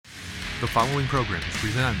The following program is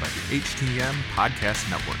presented by the HTM Podcast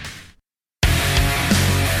Network.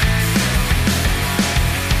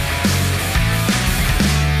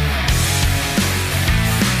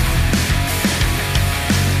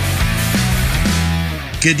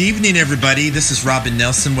 Good evening, everybody. This is Robin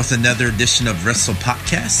Nelson with another edition of Wrestle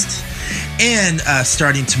Podcast. And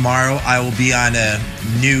starting tomorrow, I will be on a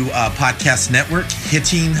new podcast network,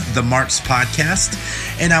 Hitting the Marks Podcast.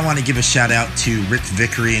 And I want to give a shout out to Rick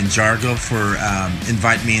Vickery and Jargo for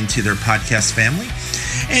inviting me into their podcast family.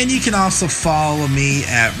 And you can also follow me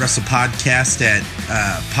at Wrestle Podcast at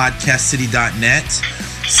podcastcity.net,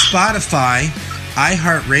 Spotify,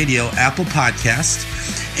 iHeartRadio, Apple Podcast.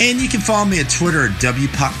 And you can follow me at Twitter at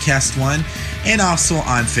WPodcast1 and also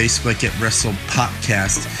on Facebook at Wrestle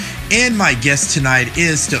Podcast. And my guest tonight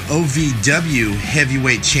is the OVW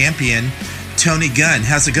Heavyweight Champion, Tony Gunn.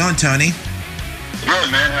 How's it going, Tony?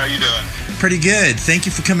 Good, man. How you doing? Pretty good. Thank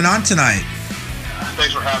you for coming on tonight.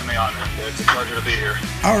 Thanks for having me on. It's a pleasure to be here.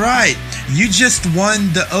 All right. You just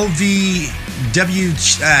won the OVW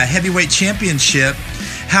Heavyweight Championship.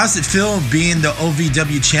 How's it feel being the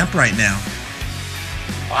OVW champ right now?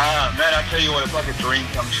 Man, I tell you what, it's like a dream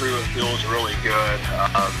come true. It feels really good.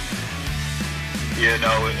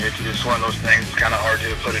 It's just one of those things. It's kind of hard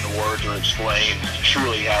to put into words or explain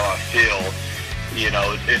truly how I feel.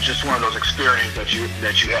 It's just one of those experiences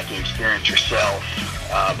that you have to experience yourself.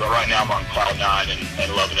 But right now I'm on cloud nine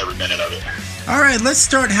and loving every minute of it. All right, let's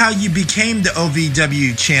start how you became the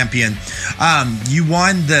OVW champion. You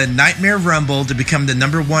won the Nightmare Rumble to become the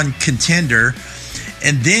number one contender.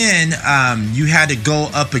 And then you had to go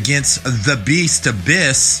up against the Beast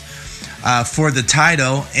Abyss for the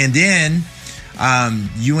title. And then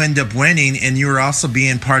you end up winning, and you were also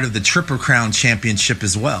being part of the Triple Crown Championship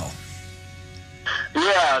as well.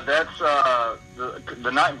 Yeah, that's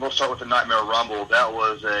the night. We'll start with the Nightmare Rumble. That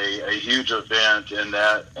was a huge event, and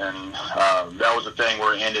that was the thing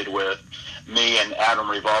where it ended with me and Adam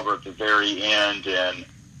Revolver at the very end, and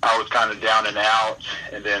I was kind of down and out,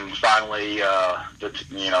 and then finally,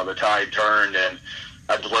 the tide turned, and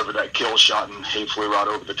I delivered that kill shot, and he flew right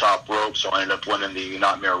over the top rope. So I ended up winning the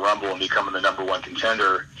Nightmare Rumble and becoming the number one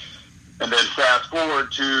contender. And then fast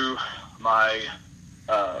forward to my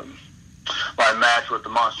match with the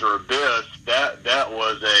Monster Abyss. That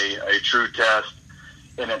was a true test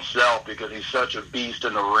in itself, because he's such a beast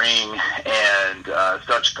in the ring and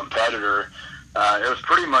such a competitor. It was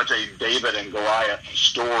pretty much a David and Goliath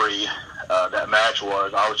story. That match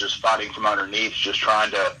was. I was just fighting from underneath, just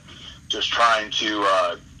trying to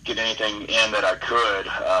get anything in that I could.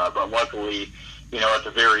 But luckily, at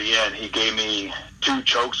the very end, he gave me 2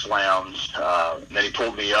 choke slams. And then he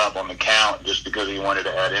pulled me up on the count just because he wanted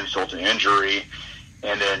to add insult to injury.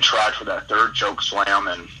 And then tried for that 3rd choke slam,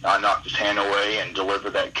 and I knocked his hand away and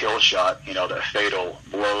delivered that kill shot. That fatal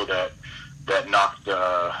blow that knocked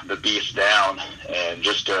the Beast down. And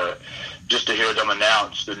just to hear them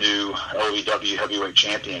announce the new OVW Heavyweight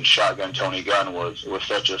Champion, Shotgun Tony Gunn, was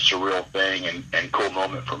such a surreal thing and cool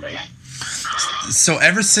moment for me. So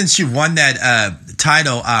ever since you won that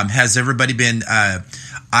title, has everybody been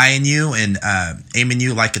eyeing you and aiming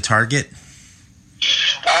you like a target?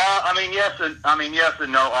 Yes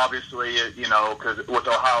and no. Obviously, because with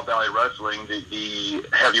Ohio Valley Wrestling, the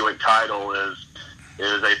heavyweight title is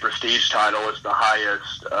a prestige title. It's the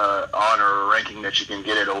highest honor or ranking that you can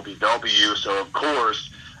get at OVW. So, of course,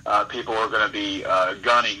 people are going to be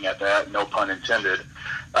gunning at that, no pun intended.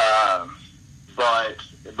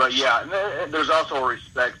 But yeah, there's also a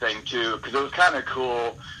respect thing, too, because it was kind of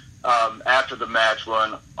cool after the match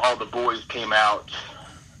when all the boys came out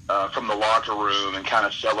from the locker room and kind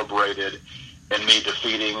of celebrated and me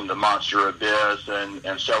defeating the Monster Abyss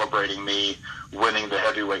and celebrating me winning the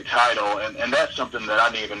heavyweight title. And that's something that I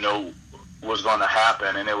didn't even know was going to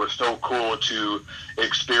happen. And it was so cool to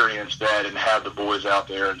experience that and have the boys out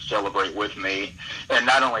there and celebrate with me. And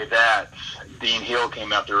not only that, Dean Hill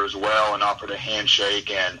came out there as well and offered a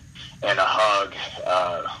handshake and a hug,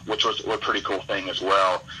 which was a pretty cool thing as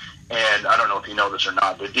well. And I don't know if you know this or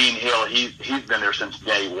not, but Dean Hill, he's been there since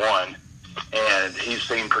day one. And he's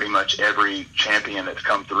seen pretty much every champion that's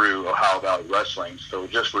come through Ohio Valley Wrestling. So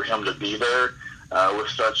just for him to be there was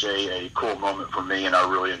such a cool moment for me, and I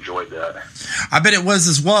really enjoyed that. I bet it was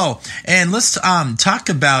as well. And let's talk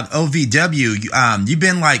about OVW. You've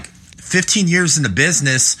been like 15 years in the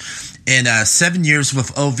business and 7 years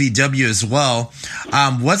with OVW as well.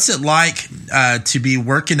 What's it like to be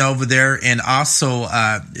working over there, and also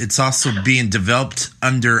it's also being developed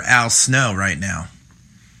under Al Snow right now?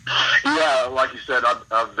 Yeah, like you said,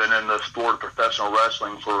 I've been in the sport of professional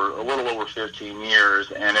wrestling for a little over 15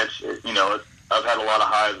 years, and it's I've had a lot of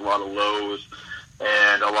highs, a lot of lows,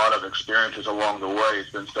 and a lot of experiences along the way.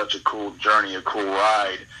 It's been such a cool journey, a cool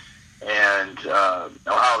ride. And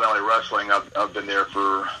Ohio Valley Wrestling, I've been there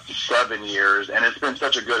for 7 years, and it's been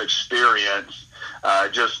such a good experience.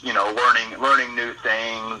 Just learning new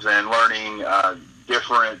things and learning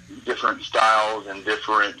different styles and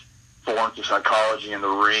different forms of psychology in the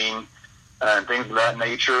ring and things of that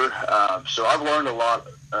nature. So I've learned a lot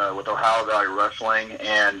with Ohio Valley Wrestling,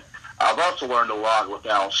 and I've also learned a lot with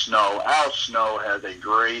Al Snow. Al Snow has a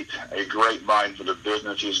great mind for the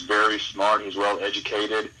business. He's very smart. He's well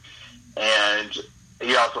educated, and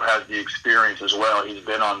he also has the experience as well. He's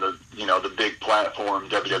been on the big platform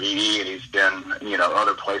WWE, and he's been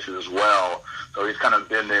other places as well. So he's kind of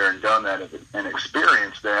been there and done that and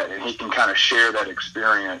experienced that, and he can kind of share that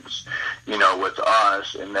experience, with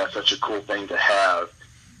us, and that's such a cool thing to have.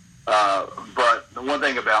 But the one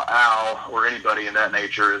thing about Al or anybody in that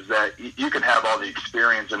nature is that you can have all the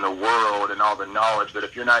experience in the world and all the knowledge, but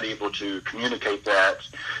if you're not able to communicate that,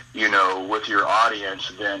 with your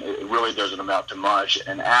audience, then it really doesn't amount to much.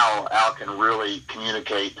 And Al can really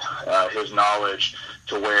communicate his knowledge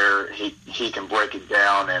to where he can break it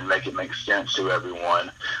down and make it make sense to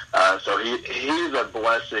everyone. So he's a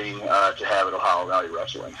blessing to have at Ohio Valley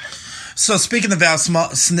Wrestling. So speaking of Al Snow,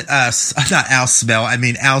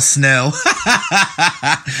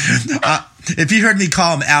 if you heard me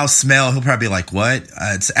call him Al Smell, he'll probably be like, what?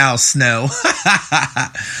 It's Al Snow.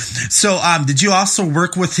 So did you also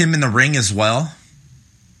work with him in the ring as well?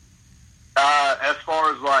 As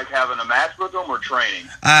far as like having a match with him or training?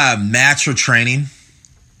 Match or training?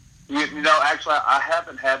 Actually, I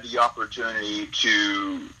haven't had the opportunity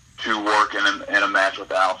to work in a match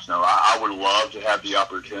with Al Snow. I would love to have the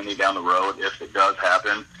opportunity down the road if it does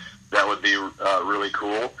happen. That would be really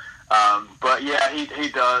cool. But yeah, he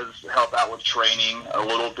does help out with training a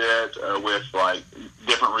little bit with like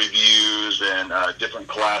different reviews and different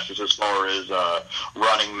classes as far as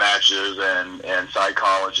running matches and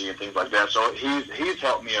psychology and things like that. So he's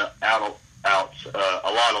helped me out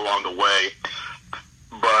a lot along the way.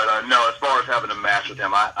 But no, as far as having a match with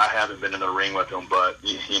him, I haven't been in the ring with him, but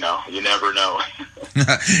you never know.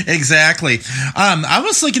 Exactly. I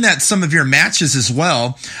was looking at some of your matches as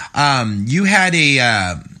well. You had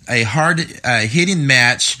a hard hitting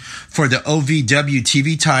match for the OVW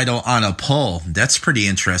TV title on a pole. That's pretty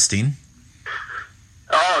interesting.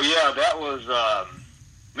 Oh yeah, that was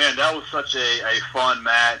that was such a fun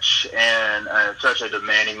match and such a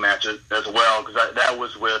demanding match as well, because that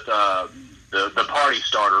was with the party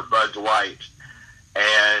starter, Bud Dwight.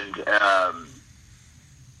 And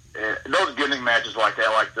those gimmick matches like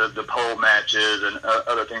that, like the pole matches and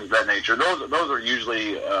other things of that nature, those are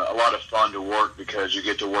usually a lot of fun to work, because you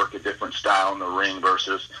get to work a different style in the ring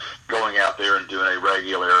versus going out there and doing a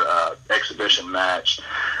regular exhibition match.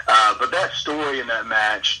 But that story in that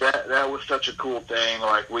match, that was such a cool thing.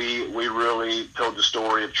 Like we really told the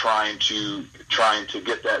story of trying to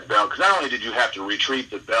get that belt, because not only did you have to retrieve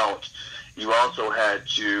the belt, you also had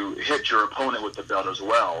to hit your opponent with the belt as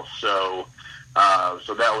well. So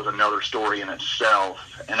that was another story in itself.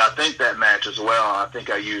 And I think that match as well, I think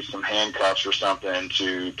I used some handcuffs or something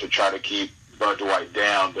to try to keep Bud Dwight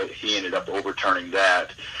down, but he ended up overturning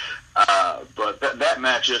that. But that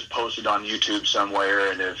match is posted on YouTube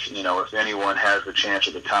somewhere, and if anyone has the chance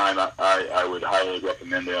at the time, I would highly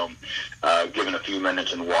recommend them giving a few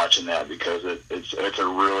minutes and watching that, because it's a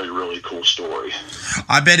really, really cool story.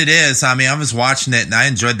 I bet it is. I mean, I was watching it and I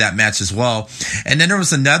enjoyed that match as well. And then there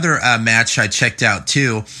was another match I checked out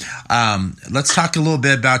too. Let's talk a little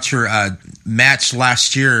bit about your match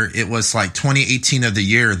last year. It was like 2018 of the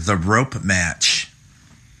year, the rope match.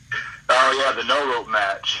 Oh yeah, the no rope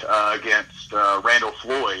match against Randall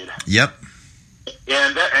Floyd. Yep.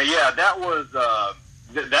 And that was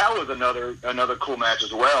another cool match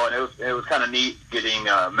as well. And it was kind of neat getting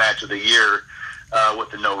match of the year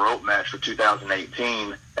with the no rope match for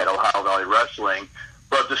 2018 at Ohio Valley Wrestling.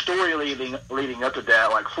 But the story leading up to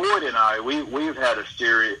that, like Floyd and I, we've had a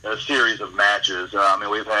series of matches.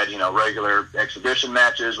 We've had regular exhibition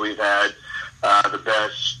matches. We've had the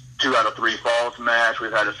best 2 out of 3 falls match.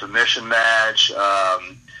 We've had a submission match, a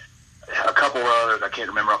couple of others I can't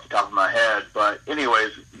remember off the top of my head. But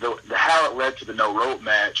anyways, how it led to the no rope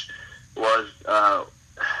match was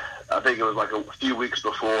I think it was like a few weeks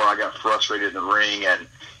before I got frustrated in the ring,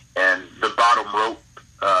 and the bottom rope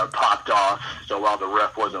popped off. So while the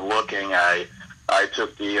ref wasn't looking, I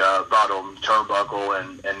took the bottom turnbuckle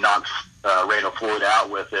and knocked Randall Floyd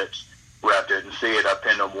out with it. Ref didn't see it. I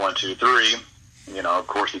pinned him 1, 2, 3. Of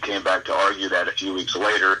course, he came back to argue that a few weeks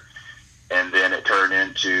later. And then it turned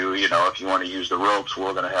into, if you want to use the ropes,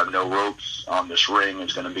 we're going to have no ropes on this ring.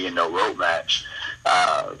 It's going to be a no rope match.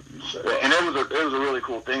 And it was a really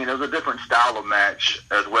cool thing. And it was a different style of match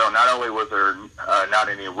as well. Not only was there not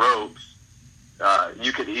any ropes,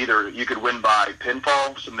 you could win by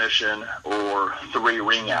pinfall, submission, or 3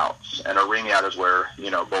 ring outs. And a ring out is where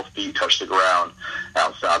both feet touch the ground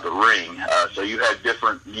outside the ring. So you had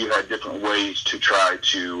different ways to try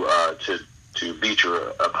to beat your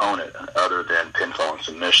opponent other than pinfall and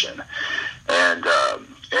submission. And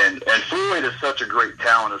Floyd is such a great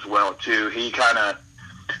talent as well too. We kind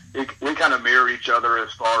of mirror each other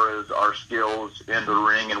as far as our skills in the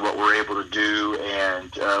ring and what we're able to do,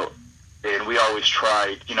 and we always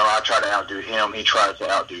try, I try to outdo him, he tries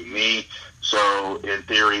to outdo me. So in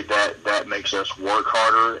theory, that makes us work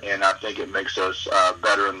harder, and I think it makes us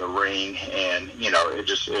better in the ring, and it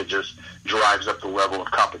just drives up the level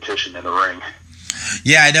of competition in the ring.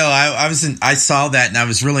 Yeah, I know. I saw that and I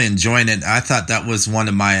was really enjoying it. I thought that was one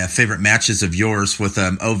of my favorite matches of yours with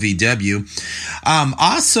OVW.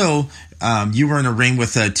 Also, you were in a ring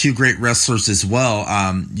with 2 great wrestlers as well.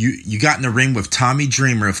 You got in the ring with Tommy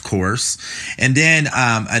Dreamer, of course, and then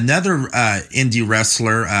another indie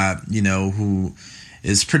wrestler, who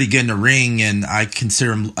is pretty good in the ring, and I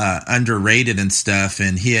consider him underrated and stuff.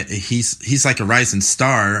 And he's like a rising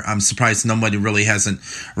star. I'm surprised nobody hasn't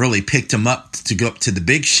picked him up to go up to the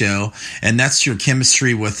big show. And that's your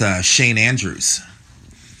chemistry with Shane Andrews.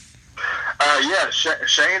 Yeah,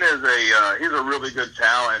 Shane is he's a really good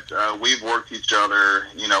talent. We've worked each other.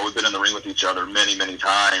 We've been in the ring with each other many, many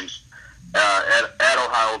times at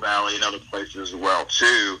Ohio Valley and other places as well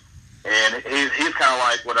too. And he's kind of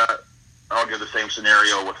like what I'll give the same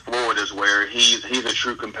scenario with Floyd, is where he's a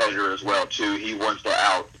true competitor as well too. He wants to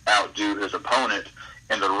outdo his opponent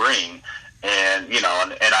in the ring, and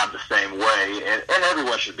and I'm the same way, and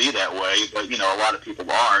everyone should be that way, but a lot of people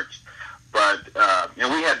aren't. But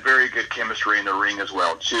we had very good chemistry in the ring as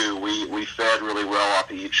well too. We fed really well off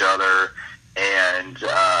of each other, and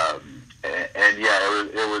yeah,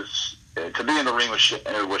 it was to be in the ring with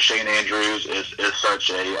Shane Andrews is such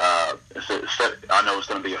a I know it's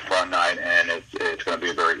going to be a fun night, and it's going to be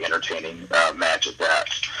a very entertaining match at that.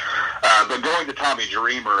 But going to Tommy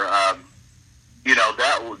Dreamer,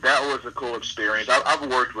 that was a cool experience. I've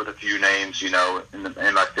worked with a few names, in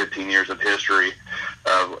my 15 years of history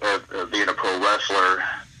of being a pro wrestler,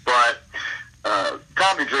 but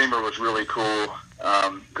Tommy Dreamer was really cool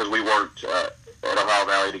because we worked at Ohio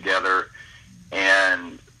Valley together,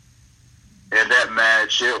 and that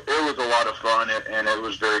match, it was a lot of fun, and it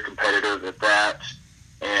was very competitive at that.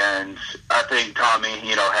 And I think Tommy,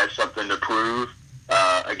 had something to prove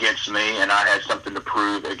against me, and I had something to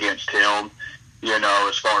prove against him,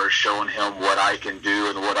 as far as showing him what I can do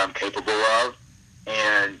and what I'm capable of.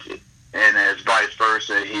 And as vice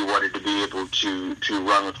versa, he wanted to be able to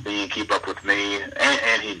run with me and keep up with me,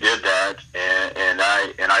 and he did that, and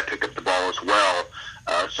I picked up the ball as well.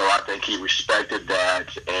 So I think he respected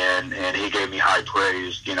that, and he gave me high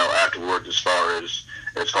praise, afterwards as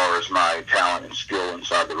far as my talent and skill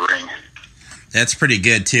inside the ring. That's pretty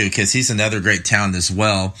good too, because he's another great talent as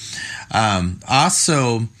well.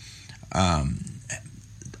 Also,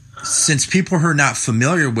 since people who are not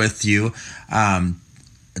familiar with you,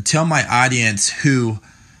 tell my audience who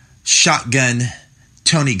Shotgun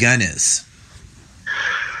Tony Gunn is.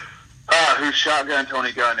 Who Shotgun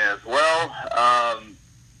Tony Gunn is? Well,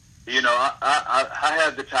 I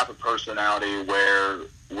have the type of personality where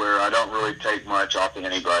I don't really take much off of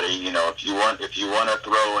anybody. If you want to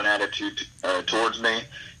throw an attitude towards me,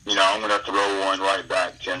 I'm going to throw one right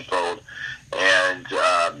back tenfold. And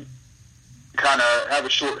kind of have a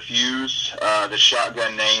short fuse. The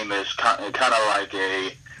Shotgun name is kind of like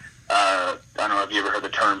I don't know if you ever heard the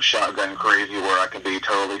term shotgun crazy, where I can be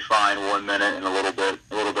totally fine one minute and a little bit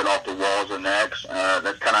off the walls the next.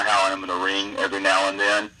 That's kind of how I am in the ring every now and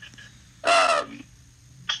then.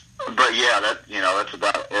 But yeah, that's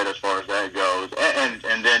about it as far as that goes.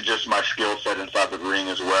 And then just my skill set inside the ring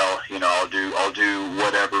as well. I'll do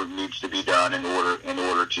whatever needs to be done in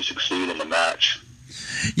order to succeed in the match.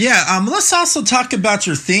 Yeah, let's also talk about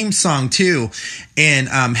your theme song too, and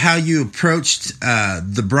how you approached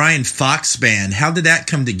the Brian Fox Band. How did that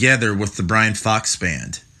come together with the Brian Fox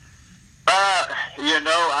Band?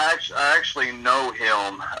 I actually know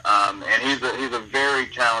him, and he's a very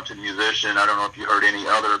talented musician. I don't know if you heard any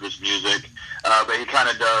other of his music, but he kind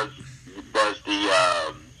of does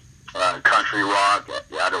the country rock.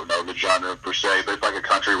 I don't know the genre per se, but it's like a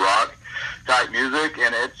country rock type music,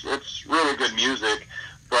 and it's really good music.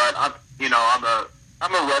 But I'm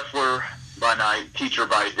a wrestler by night, teacher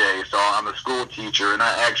by day. So I'm a school teacher, and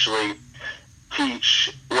I actually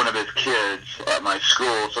teach one of his kids at my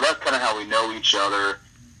school, so that's kind of how we know each other,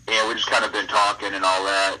 and we just kind of been talking and all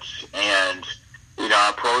that, and, you know, I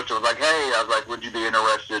approached him, I was like, hey, would you be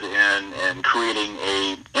interested in creating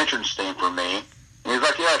a entrance theme for me? And he's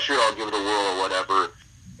like, yeah, sure, I'll give it a whirl or whatever.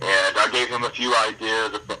 And I gave him a few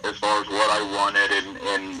ideas as far as what I wanted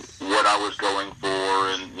and what I was going for,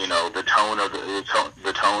 and, you know, the tone and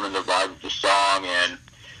the vibe of the song. And,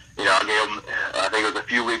 you know, I gave him, I think it was a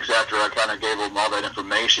few weeks after I kind of gave him all that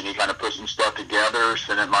information, he kind of put some stuff together,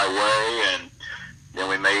 sent it my way, and then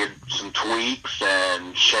we made some tweaks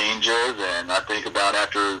and changes. And I think about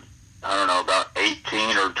after, I don't know, about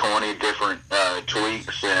 18 or 20 different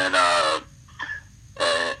tweaks and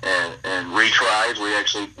retries,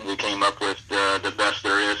 we came up with the Best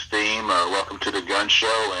There Is theme, Welcome to the Gun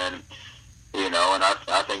Show, and, you know, and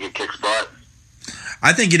I think it kicks butt.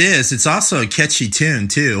 I think it is. It's also a catchy tune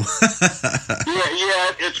too.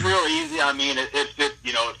 yeah, it's real easy. I mean, it fits,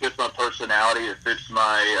 you know, it fits my personality, it fits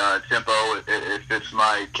my tempo, it fits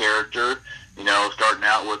my character. You know, starting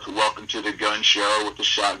out with Welcome to the Gun Show with the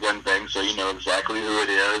shotgun thing, so you know exactly who it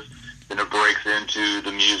is. Then it breaks into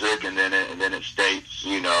the music, and then it states,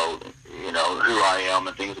 you know who I am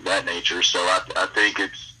and things of that nature. So I think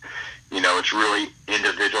it's, you know, it's really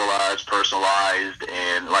individualized, personalized,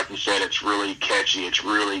 and like you said, it's really catchy. It's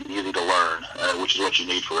really easy to learn, which is what you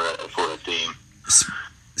need for a theme.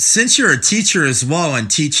 Since you're a teacher as well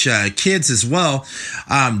and teach kids as well,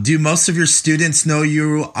 do most of your students know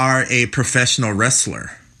you are a professional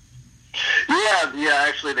wrestler? Yeah,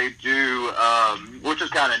 actually they do, which is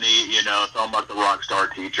kind of neat, you know. So I'm like the rock star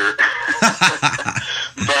teacher.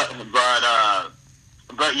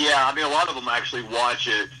 But yeah, I mean, a lot of them actually watch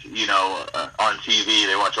it, you know, on TV.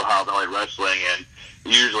 They watch Ohio Valley Wrestling, and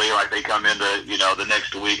usually, like, they come into, you know, the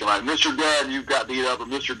next week and like, Mr. Gunn, you got beat up, or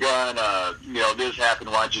Mr. Gunn, you know, this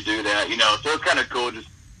happened, why'd you do that? You know, so it's kind of cool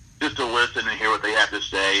just to listen and hear what they have to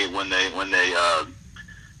say when they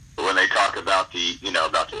talk about the, you know,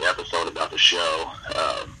 about the episode, about the show.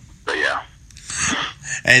 But yeah.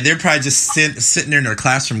 And they're probably just sitting there in their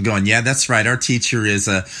classroom going, yeah, that's right, our teacher is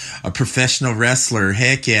a professional wrestler.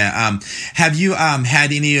 Heck yeah. Have you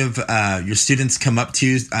had any of your students come up to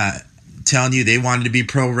you telling you they wanted to be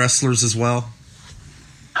pro wrestlers as well?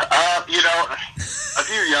 You know, a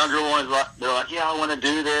few younger ones, they're like, yeah, I want to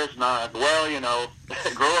do this. And I'm like, well, you know,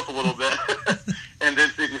 grow up a little bit and then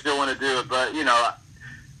see if you still want to do it. But, you know,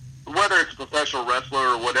 whether it's a professional wrestler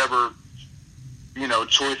or whatever, you know,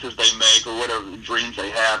 choices they make or whatever dreams they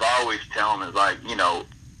have, I always tell them is like, you know,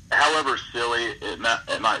 however silly it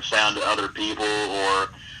might sound to other people, or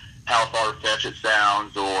how far-fetched it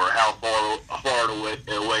sounds, or how far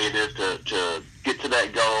away it is to get to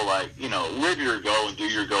that goal, like, you know, live your goal and do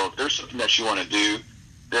your goal. If there's something that you want to do,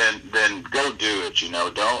 then go do it, you know.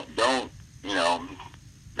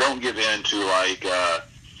 Don't give in to, like,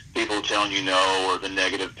 people telling you no, or the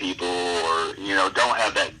negative people, or, you know, don't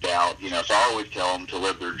have that doubt, you know. So I always tell them to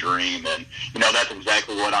live their dream, and, you know, that's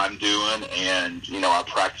exactly what I'm doing, and, you know, I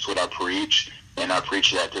practice what I preach, and I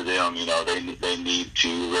preach that to them, you know. They need to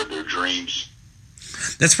live their dreams.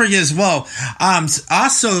 That's pretty good as well.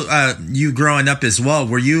 Also, you growing up as well,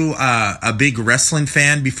 were you a big wrestling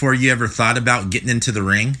fan before you ever thought about getting into the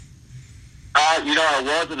ring? You know, I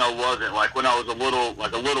was and I wasn't. Like, when I was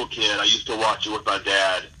a little kid, I used to watch it with my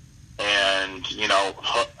dad. And, you know,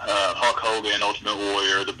 Hulk Hogan, Ultimate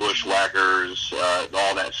Warrior, the Bushwhackers,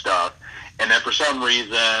 all that stuff. And then for some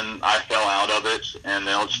reason, I fell out of it. And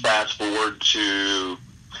then let's fast forward to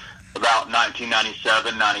about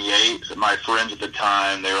 1997, 98. My friends at the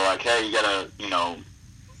time, they were like, hey, you got to, you know,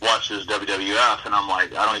 watch this WWF. And I'm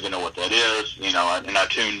like, I don't even know what that is, you know. And I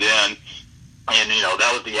tuned in. And, you know,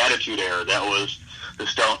 that was the Attitude Era. That was the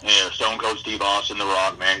Stone Cold Steve Austin, The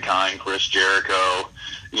Rock, Mankind, Chris Jericho,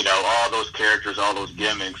 you know, all those characters, all those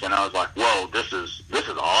gimmicks. And I was like, whoa, this is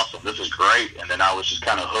awesome. This is great. And then I was just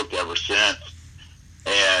kind of hooked ever since.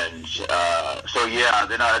 And so, yeah,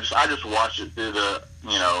 then I just watched it through the,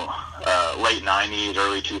 you know, late 90s,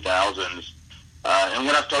 early 2000s. And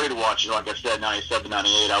when I started watching, like I said, 97,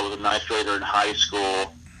 98, I was a ninth grader in high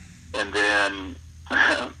school. And then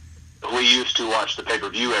we used to watch the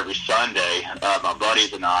pay-per-view every Sunday, my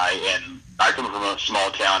buddies and I, and I come from a small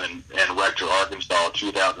town in Rector, Arkansas,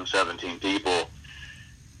 2,017 people,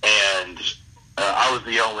 and I was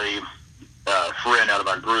the only friend out of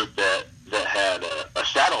our group that had a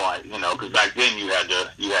satellite, you know, because back then you had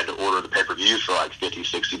to order the pay-per-views for like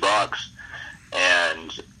 $50-$60,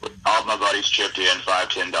 and all of my buddies chipped in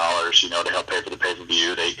 $5-$10, you know, to help pay for the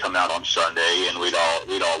pay-per-view. They'd come out on Sunday, and we'd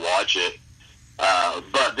all watch it.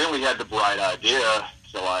 But then we had the bright idea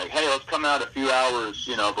So like, hey, let's come out a few hours,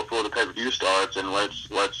 before the pay-per-view starts, and let's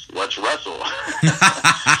wrestle.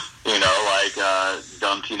 Like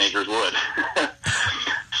dumb teenagers would.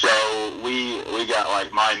 So we got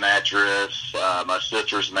like my mattress, my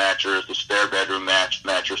sister's mattress, the spare bedroom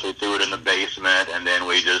mattress. We threw it in the basement, and then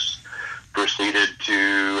we just proceeded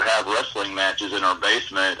to have wrestling matches in our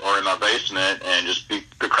basement or in my basement, and just beat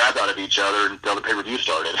the crap out of each other until the pay-per-view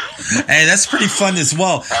started. Hey, that's pretty fun as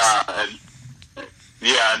well.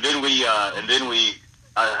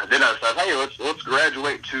 Then I said, hey, let's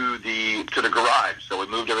graduate to the garage. So we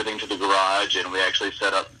moved everything to the garage, and we actually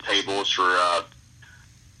set up tables for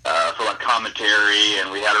like commentary,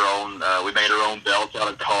 and we had our own. We made our own belts out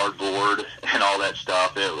of cardboard and all that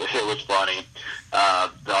stuff. It was funny.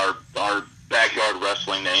 Our backyard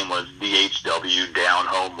wrestling name was DHW, Down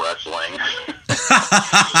Home Wrestling.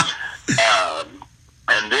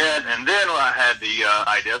 And then I had the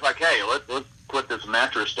idea. I was like, hey, let's quit this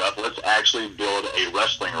mattress stuff. Let's actually build a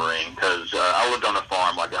wrestling ring, because I lived on a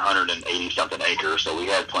farm, like 180-something acres, so we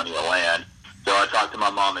had plenty of land. So I talked to my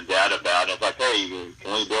mom and dad about it. I was like, hey,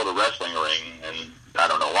 can we build a wrestling ring? And I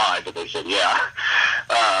don't know why, but they said, yeah.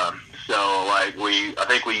 So like I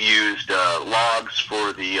think we used logs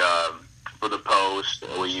for the post.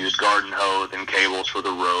 We used garden hose and cables for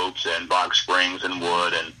the ropes, and box springs and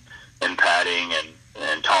wood and padding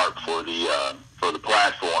and tarp for the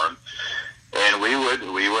platform. And we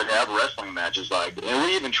would have wrestling matches, and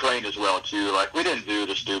we even trained as well too. Like, we didn't do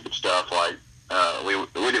the stupid stuff like we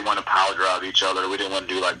didn't want to power drive each other. We didn't want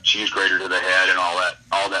to do like cheese grater to the head and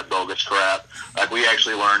all that bogus crap. Like, we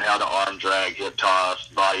actually learned how to arm drag, hip toss,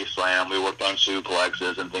 body slam. We worked on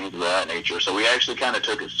suplexes and things of that nature. So we actually kind of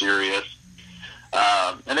took it serious.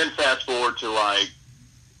 And then fast forward to like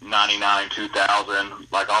 99, 2000,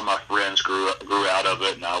 like all my friends grew out of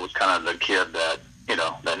it, and I was kind of the kid that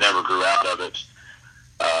never grew out of it.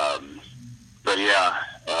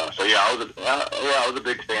 I was a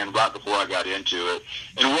big fan right before I got into it.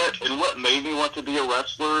 And what made me want to be a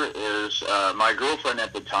wrestler is my girlfriend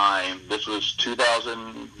at the time. This was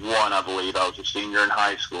 2001, I believe. I was a senior in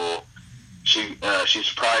high school. She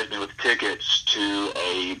surprised me with tickets to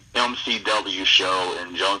a MCW show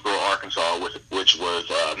in Jonesboro, Arkansas, which was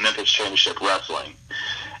Memphis Championship Wrestling.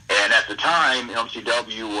 And at the time,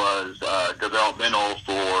 MCW was developmental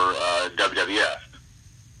for WWF.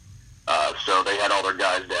 So they had all their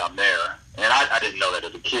guys down there. And I didn't know that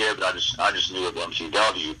as a kid, but I just knew of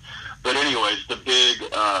MCW. But anyways, the big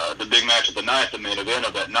match of the night, the main event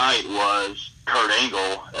of that night, was Kurt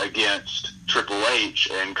Angle against Triple H,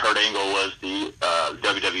 and Kurt Angle was the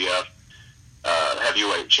WWF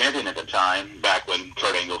heavyweight champion at the time, back when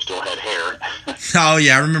Kurt Angle still had hair. Oh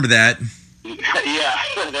yeah, I remember that. Yeah,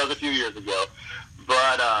 that was a few years ago.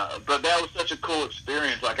 But that was such a cool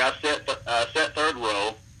experience. Like, I sat third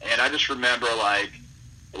row, and I just remember like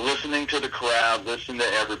listening to the crowd, listening to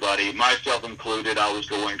everybody, myself included. I was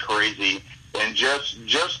going crazy, and just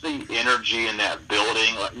the energy in that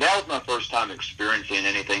building. Like, that was my first time experiencing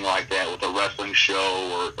anything like that with a wrestling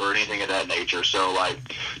show or anything of that nature. So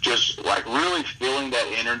like, just like really feeling that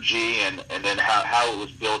energy and then how it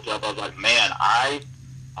was built up. I was like, man, I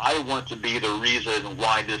want to be the reason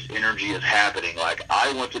why this energy is happening. Like,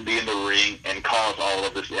 I want to be in the ring and cause all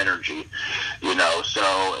of this energy, So,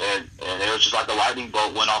 and it was just like a lightning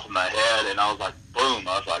bolt went off in my head, and I was like, boom.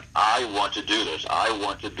 I was like, I want to do this. I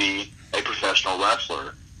want to be a professional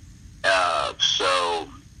wrestler. So,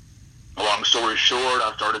 long story short,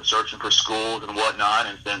 I started searching for schools and whatnot,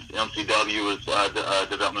 and since MCW was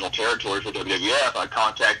developmental territory for WWF, I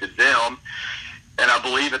contacted them. And I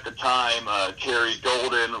believe at the time, Terry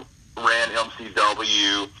Golden ran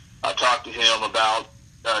MCW. I talked to him about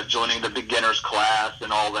joining the beginners class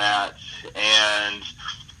and all that. And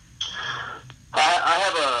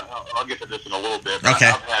I'll get to this in a little bit. Okay.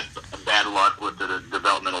 I've had bad luck with the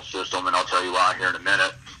developmental system, and I'll tell you why here in a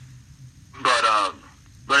minute. But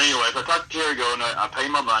anyways, I talked to Terry Golden. I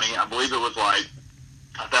paid my money. I believe it was like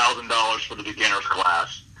 $1,000 for the beginners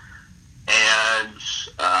class. And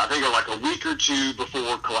I think like a week or two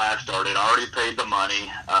before class started, I already paid the money.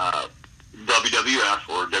 WWF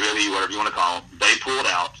or WWE, whatever you want to call them, they pulled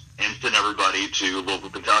out and sent everybody to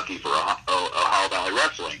Louisville, Kentucky for Ohio Valley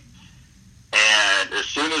Wrestling. And as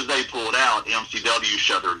soon as they pulled out, MCW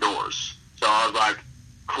shut their doors. So I was like,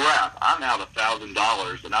 crap, I'm out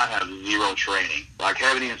 $1,000 and I have zero training. Like,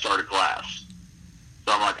 haven't even started class.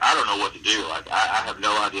 So I'm like, I don't know what to do. Like, I have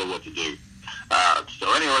no idea what to do.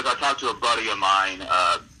 So anyways, I talked to a buddy of mine.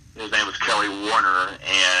 His name was Kelly Warner,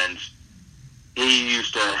 and he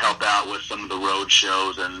used to help out with some of the road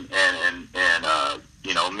shows and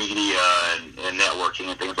media and networking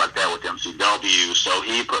and things like that with MCW. So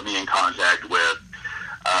he put me in contact with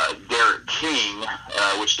Derek King,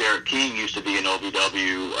 which Derek King used to be in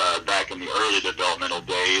OVW back in the early developmental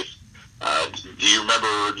days. Do you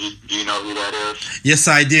remember? Do you know who that is? Yes,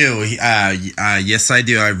 I do. Yes, I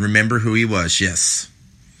do. I remember who he was. Yes.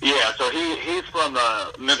 Yeah, so he's from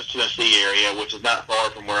the Memphis, Tennessee area, which is not far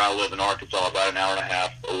from where I live in Arkansas, about an hour and a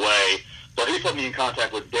half away. So he put me in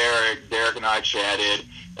contact with Derek. Derek and I chatted,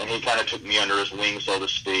 and he kind of took me under his wing, so to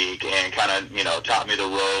speak, and kind of, taught me the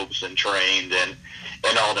ropes and trained and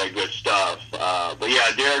all that good stuff. But yeah,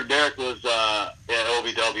 Derek was at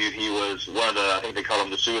OVW. He was one of the, I think they call him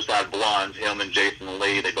the Suicide Blondes. Him and Jason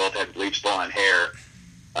Lee, they both had bleached blonde hair,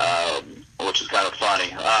 which is kind of funny.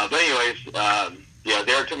 But anyways,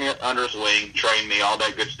 Derek took me under his wing, trained me, all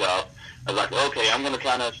that good stuff. I was like, okay, I'm going to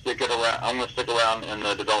kind of stick around in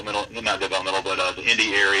the the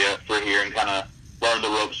indie area for here and kind of learn the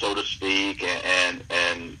ropes, so to speak, and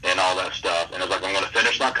all that stuff. And I was like, I'm going to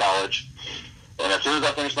finish my college. And as soon as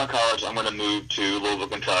I finish my college, I'm going to move to Louisville,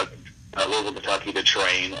 Kentucky to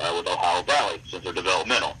train with Ohio Valley since they're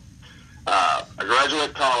developmental. I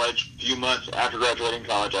graduated college. A few months after graduating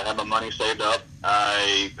college, I had my money saved up.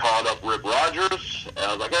 I called up Rip Rogers.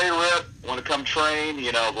 I was like, hey, Rip, want to come train,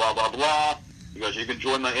 blah, blah, blah. He goes, you can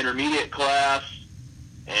join my intermediate class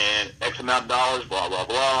and X amount of dollars, blah, blah,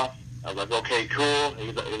 blah. I was like, okay, cool.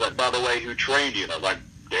 He's like, by the way, who trained you? And I was like,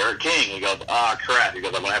 Derek King. He goes, crap. He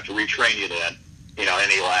goes, I'm going to have to retrain you then.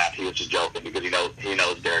 And he laughed. He was just joking because he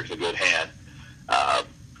knows Derek's a good hand. But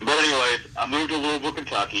anyways, I moved to Louisville,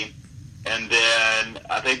 Kentucky. And then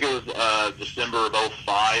I think it was December of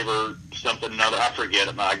 2005 or something another. I forget.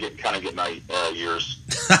 I get my years.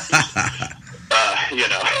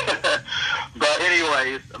 But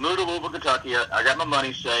anyways, I moved to Louisville, Kentucky. I got my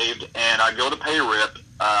money saved, and I go to pay Rip,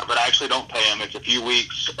 but I actually don't pay him. It's a few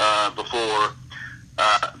weeks before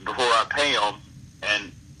I pay him,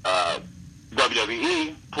 and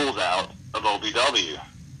WWE pulls out of OVW,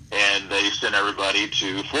 and they send everybody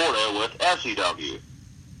to Florida with SCW.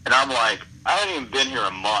 And I'm like, I haven't even been here a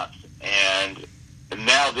month, and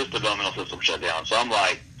now this developmental system shut down. So I'm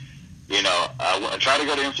like, I tried to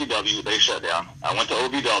go to MCW, they shut down. I went to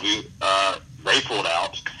OVW, they pulled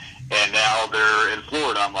out, and now they're in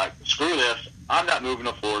Florida. I'm like, screw this, I'm not moving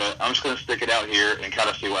to Florida. I'm just going to stick it out here and kind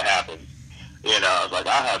of see what happens. I was like,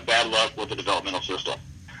 I have bad luck with the developmental system.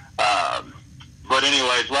 But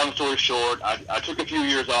anyways, long story short, I took a few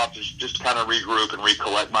years off just to kind of regroup and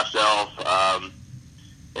recollect myself,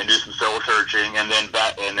 and do some soul searching, and then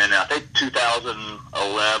I think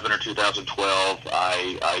 2011 or 2012,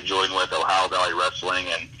 I joined with Ohio Valley Wrestling,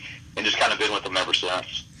 and just kind of been with them ever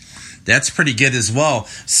since. That's pretty good as well.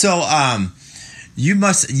 So, you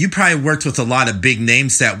probably worked with a lot of big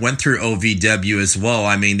names that went through OVW as well.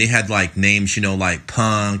 I mean, they had like names, like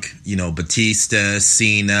Punk, Batista,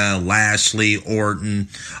 Cena, Lashley, Orton,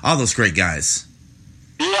 all those great guys.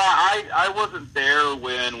 Yeah, I wasn't there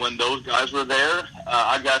when those guys were there.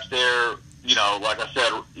 I got there, like I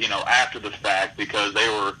said, after the fact because they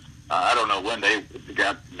were, I don't know when they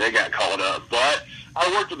got called up. But I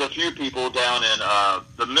worked with a few people down in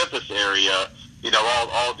the Memphis area,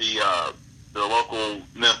 all the local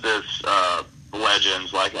Memphis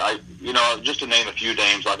legends. Like just to name a few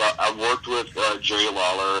names, like I worked with Jerry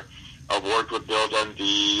Lawler. I've worked with Bill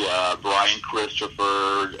Dundee, Brian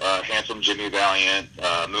Christopher, Handsome Jimmy Valiant,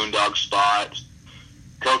 Moondog Spot,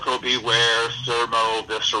 Coco Beware, Sermo,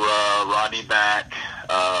 Viscera, Rodney Mack.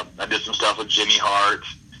 I did some stuff with Jimmy Hart.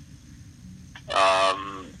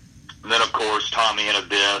 And then, of course, Tommy and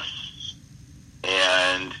Abyss.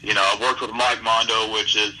 And, I've worked with Mike Mondo,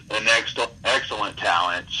 which is an excellent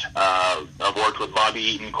talent. I've worked with Bobby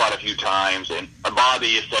Eaton quite a few times. And Bobby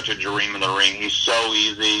is such a dream in the ring. He's so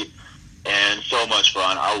easy and so much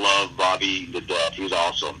fun. I love Bobby to death. He's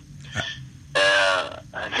awesome.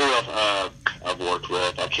 And who else I've worked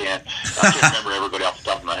with? I can't remember everybody off the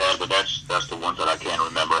top of my head, but that's the ones that I can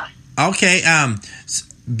remember. Okay.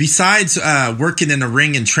 Besides working in the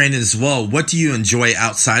ring and training as well, what do you enjoy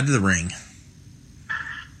outside of the ring?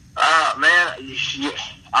 Man,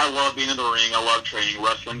 I love being in the ring. I love training.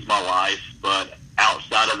 Wrestling's my life. But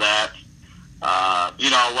outside of that,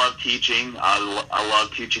 I love teaching. I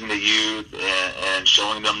love teaching the youth and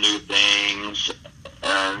showing them new things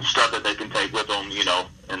and stuff that they can take with them,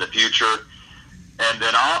 in the future. And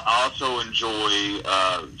then I also enjoy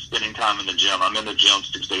spending time in the gym. I'm in the gym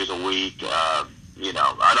 6 days a week. I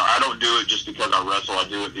don't do it just because I wrestle. I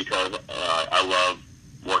do it because I love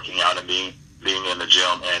working out and being in the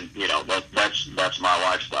gym. And that's my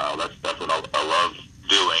lifestyle. That's what I love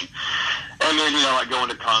doing. And then, like going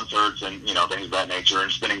to concerts and, things of that nature,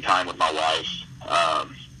 and spending time with my wife.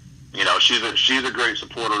 She's a great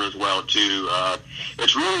supporter as well too.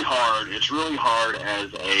 It's really hard. It's really hard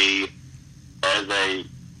as a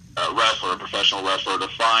wrestler, a professional wrestler, to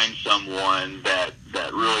find someone that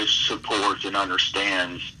really supports and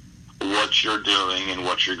understands what you're doing and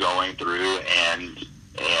what you're going through. And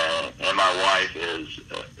my wife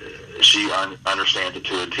she understands it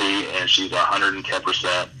to a T, and she's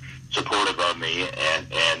 110% supportive of me,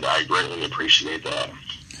 and I greatly appreciate that.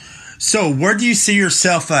 So where do you see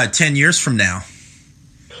yourself 10 years from now?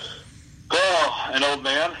 Oh, an old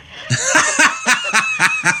man.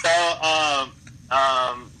 So,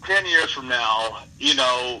 10 years from now,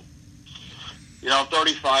 I'm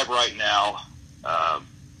 35 right now.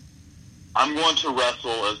 I'm going to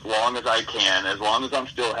wrestle as long as I can, as long as I'm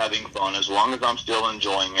still having fun, as long as I'm still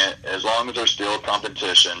enjoying it, as long as there's still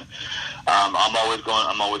competition. I'm always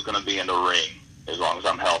going to be in the ring as long as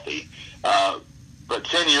I'm healthy. But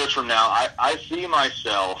 10 years from now, I see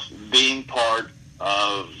myself being part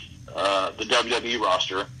of the WWE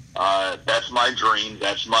roster. That's my dream.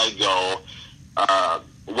 That's my goal.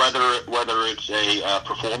 Whether it's a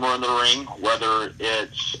performer in the ring, whether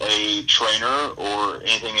it's a trainer or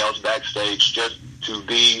anything else backstage, just to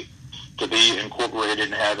be incorporated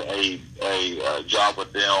and have a job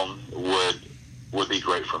with them would be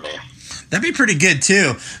great for me. That'd be pretty good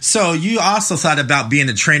too. So you also thought about being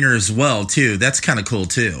a trainer as well too. That's kind of cool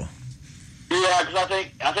too. Yeah, because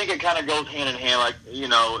I think it kind of goes hand in hand. Like,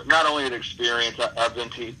 not only the experience, I've been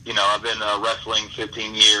wrestling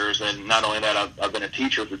 15 years, and not only that, I've been a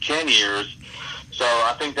teacher for 10 years. So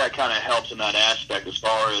I think that kind of helps in that aspect as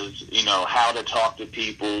far as how to talk to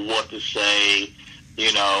people, what to say,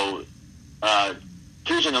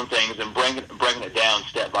 teaching them things and bringing it down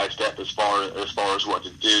step by step as far as what to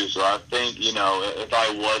do. So I think if I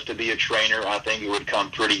was to be a trainer, I think it would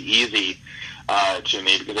come pretty easy to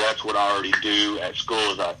me, because that's what I already do at school.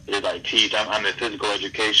 Is I teach. I'm a physical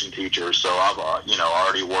education teacher, so I've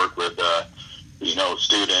already worked with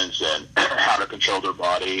students and how to control their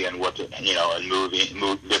body and what to and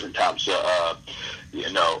move different types of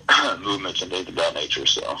movements and things of that nature.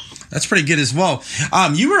 So that's pretty good as well.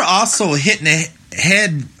 You were also hitting the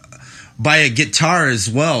head by a guitar as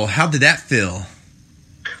well. How did that feel?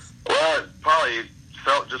 Well, it probably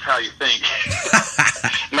felt just how you think.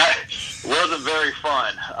 Wasn't very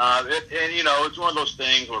fun. It's one of those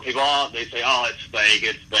things where people they say, "Oh, it's fake.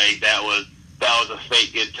 That was a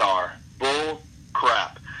fake guitar." Bull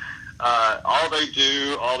crap. All they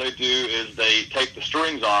do is they take the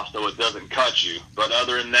strings off so it doesn't cut you. But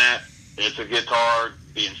other than that, it's a guitar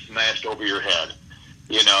being smashed over your head.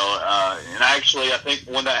 And actually, I think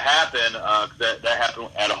when that happened, that happened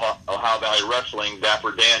at Ohio Valley Wrestling.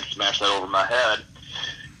 Dapper Dan smashed that over my head,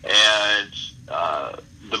 and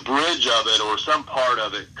the bridge of it, or some part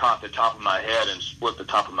of it, caught the top of my head and split the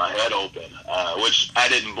top of my head open, which I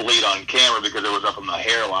didn't bleed on camera because it was up in my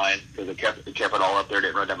hairline, because it kept it all up there,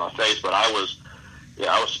 didn't run down my face. But I was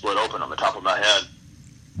split open on the top of my head.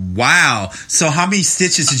 Wow! So how many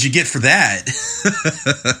stitches did you get for that? It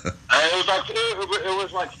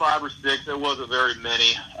was like 5 or 6. It wasn't very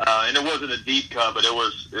many, and it wasn't a deep cut, but it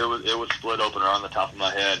was split open on the top of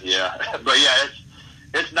my head. Yeah, but yeah,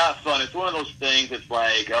 it's not fun. It's one of those things. It's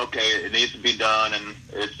like, okay, it needs to be done, and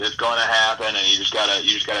it's going to happen, and you just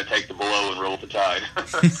gotta take the blow and roll with the tide.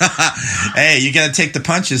 Hey, you gotta take the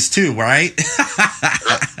punches too, right?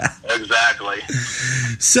 Exactly.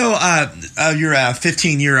 So, your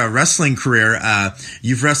 15-year wrestling career,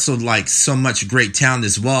 you've wrestled like so much great talent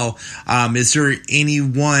as well. Is there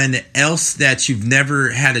anyone else that you've never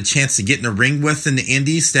had a chance to get in a ring with in the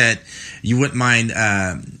Indies that you wouldn't mind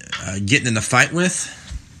getting in a fight with?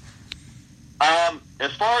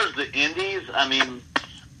 As far as the Indies, I mean,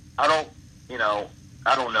 I don't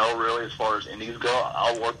know really as far as Indies go.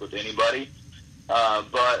 I'll work with anybody.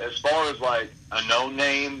 But as far as like a known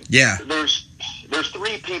name, yeah, there's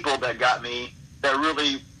 3 people that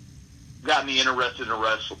really got me interested in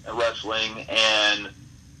wrestling, and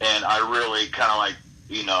I really kind of like,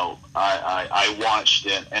 I watched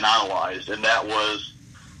it and analyzed, and that was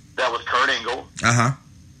Kurt Angle,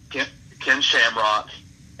 Ken Shamrock,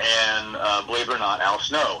 and believe it or not, Al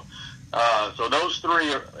Snow. So those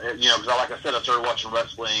 3 are, because like I said, I started watching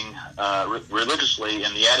wrestling religiously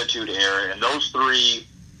in the Attitude Era, and those 3,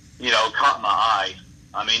 caught my eye.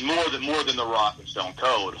 I mean, more than The Rock and Stone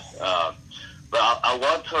Cold. But I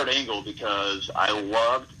loved Kurt Angle because I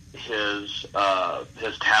loved his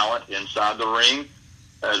talent inside the ring.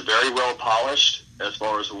 Very well polished as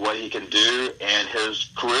far as what he can do, and his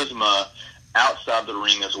charisma outside the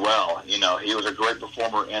ring as well. You know, he was a great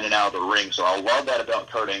performer in and out of the ring. So I love that about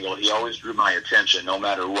Kurt Angle. He always drew my attention no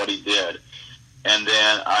matter what he did. And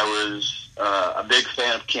then I was a big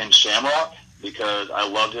fan of Ken Shamrock because I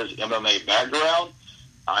loved his MMA background.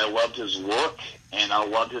 I loved his look, and I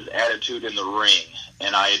loved his attitude in the ring.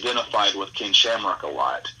 And I identified with Ken Shamrock a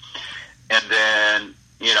lot. And then,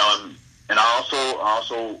 you know, and I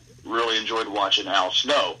also really enjoyed watching Al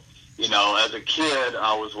Snow. You know, as a kid,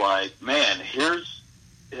 I was like, man,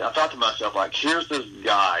 I thought to myself, like, here's this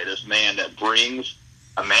guy, this man that brings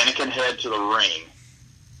a mannequin head to the ring,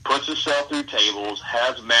 puts himself through tables,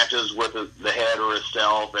 has matches with the head or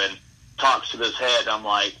himself, and talks to this head. I'm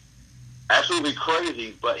like, absolutely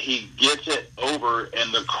crazy, but he gets it over,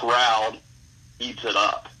 and the crowd eats it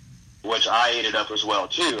up, which I ate it up as well,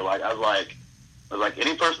 too. Like, I was like,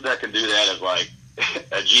 any person that can do that is, like,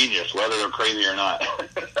 a genius, whether they're crazy or not.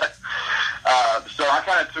 So I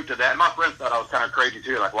kind of took to that. And my friends thought I was kind of crazy,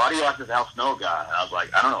 too. Like, why do you like this Al Snow guy? And I was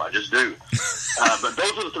like, I don't know, I just do. But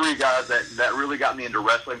those are the three guys that really got me into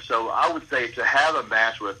wrestling. So I would say to have a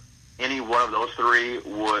match with any one of those three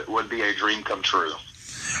would be a dream come true.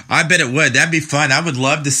 I bet it would. That'd be fun. I would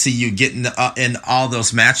love to see you get in all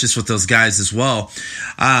those matches with those guys as well.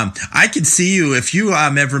 I could see you, if you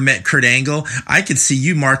ever met Kurt Angle, I could see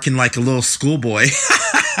you marking like a little schoolboy.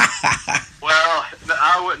 Well,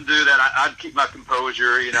 I wouldn't do that. I'd keep my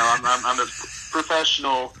composure. You know, I'm a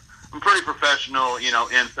professional. I'm pretty professional, you know,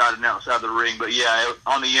 inside and outside the ring. But yeah,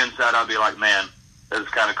 on the inside, I'd be like, man, this is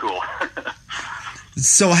kind of cool.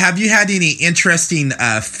 So have you had any interesting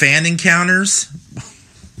fan encounters?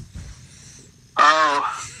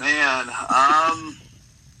 Oh, man.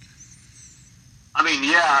 I mean,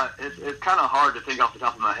 yeah, it's kind of hard to think off the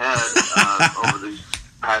top of my head over these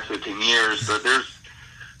past 15 years, but there's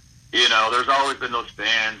always been those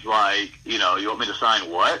fans like, you know, you want me to sign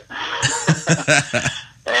what?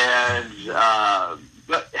 And,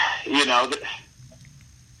 but, you know,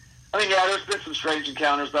 I mean, yeah, there's been some strange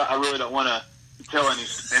encounters, but I really don't want to tell any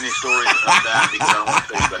stories of that because I don't want to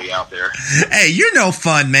put anybody out there. Hey, you're no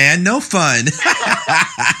fun, man. No fun.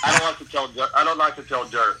 I don't like to tell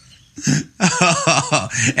dirt.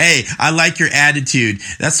 Hey, I like your attitude.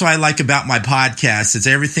 That's what I like about my podcast. It's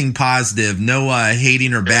everything positive, no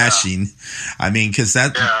hating or bashing. I mean, because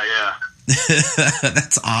that. Yeah.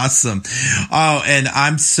 That's awesome. Oh, and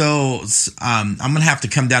I'm going to have to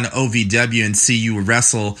come down to OVW and see you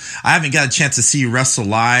wrestle. I haven't got a chance to see you wrestle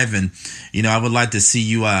live, and, you know, I would like to see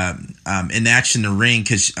you in action in the ring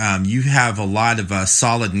because you have a lot of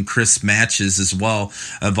solid and crisp matches as well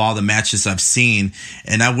of all the matches I've seen.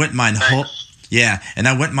 And I wouldn't mind holding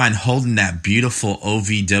that beautiful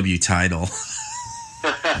OVW title.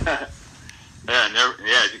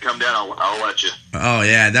 Yeah, if you come down, I'll let you. Oh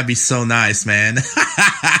yeah, that'd be so nice, man. Yeah,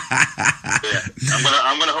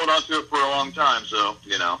 I'm gonna hold on to it for a long time, so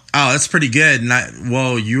you know. Oh, that's pretty good. And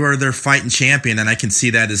you are their fighting champion, and I can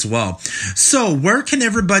see that as well. So, where can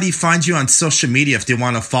everybody find you on social media if they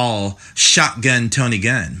want to follow Shotgun Tony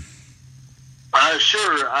Gunn?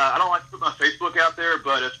 Sure. I don't like to put my Facebook out there,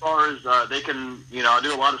 but as far as they can, you know, I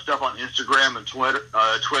do a lot of stuff on Instagram and Twitter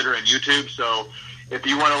and YouTube. So if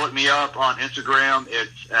you want to look me up on Instagram,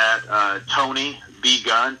 it's at Tony B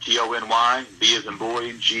Gunn, Tony, B as in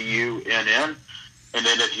boy, Gunn. And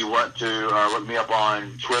then if you want to look me up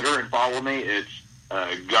on Twitter and follow me, it's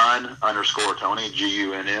Gunn_Tony,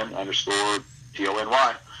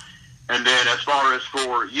 Gunn_Tony. And then as far as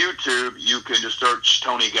for YouTube, you can just search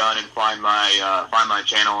Tony Gunn and find my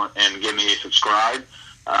channel and give me a subscribe.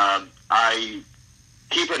 I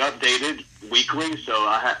keep it updated weekly, so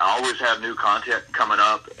I always have new content coming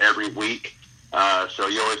up every week. So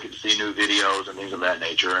you always get to see new videos and things of that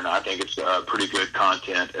nature, and I think it's pretty good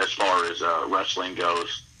content as far as wrestling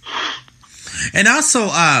goes. And also,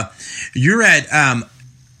 you're at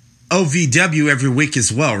OVW every week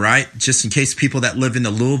as well, right? Just in case people that live in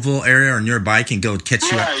the Louisville area or nearby can go catch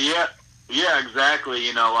you up. Yeah, exactly.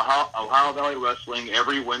 You know, Ohio Valley Wrestling,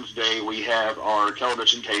 every Wednesday we have our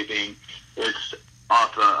television taping. It's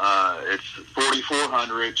off it's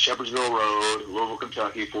 4400 Shepherdsville Road, Louisville,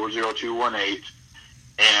 Kentucky, 40218.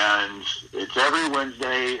 And it's every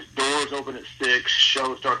Wednesday. Doors open at 6.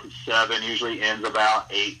 Show starts at 7. Usually ends about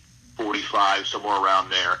 8:45, somewhere around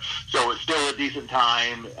there. So it's still a decent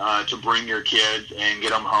time to bring your kids and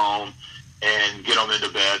get them home and get them into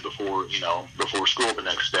bed before school the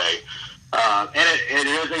next day. And it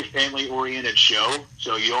is a family-oriented show,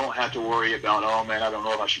 so you don't have to worry about, oh man, I don't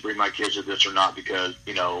know if I should bring my kids to this or not because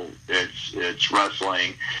it's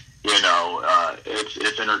wrestling.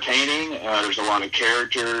 It's entertaining. There's a lot of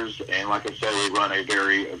characters, and like I said, we run a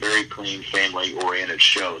very clean, family-oriented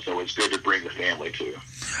show, so it's good to bring the family to.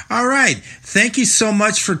 All right, thank you so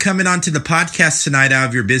much for coming on to the podcast tonight out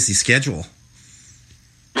of your busy schedule.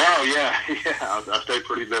 Oh, yeah, I stay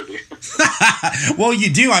pretty busy. Well, you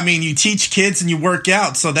do. I mean, you teach kids and you work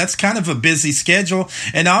out, so that's kind of a busy schedule.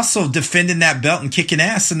 And also defending that belt and kicking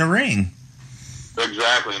ass in the ring.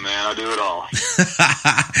 Exactly, man. I do it all.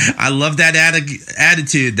 I love that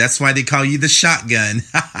attitude. That's why they call you the shotgun.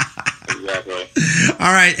 Exactly.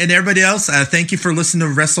 All right, and everybody else, thank you for listening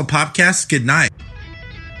to Wrestle Podcast. Good night.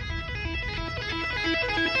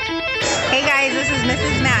 Hey guys, this is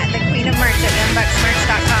Mrs. Matt, the Queen of Merch at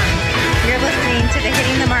MBucksMerch.com. You're listening to the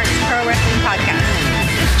Hitting the Marks Pro Wrestling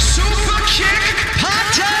Podcast. Super Kick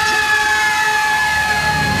Podcast!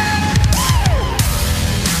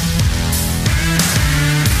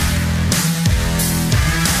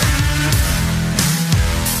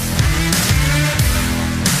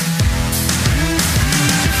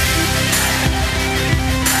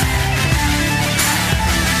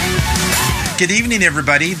 Good evening,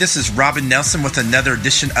 everybody. This is Robin Nelson with another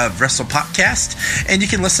edition of Wrestle Podcast. And you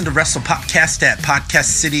can listen to Wrestle Podcast at Podcast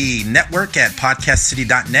City Network at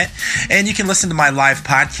podcastcity.net. And you can listen to my live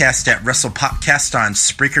podcast at Wrestle Podcast on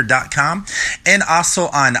Spreaker.com and also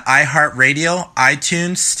on iHeartRadio,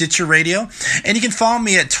 iTunes, Stitcher Radio. And you can follow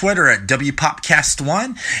me at Twitter at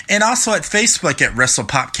WPopcast1 and also at Facebook at Wrestle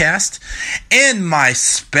Podcast. And my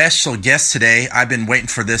special guest today, I've been waiting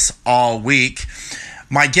for this all week.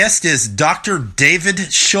 My guest is Dr.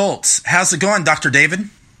 David Schultz. How's it going, Dr. David?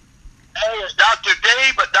 Hey, it's Dr. D,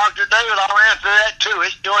 but Dr. David, I'll answer that too.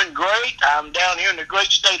 It's doing great. I'm down here in the great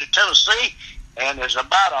state of Tennessee, and there's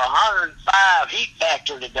about 105 heat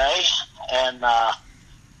factor today. And, man,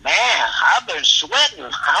 I've been sweating.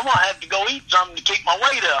 I'm going to have to go eat something to keep my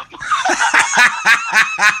weight up.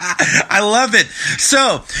 I love it.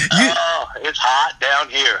 So, it's hot down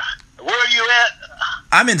here. Where are you at?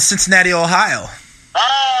 I'm in Cincinnati, Ohio.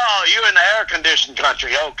 Oh, you're in the air-conditioned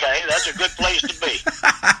country. Okay, that's a good place to be.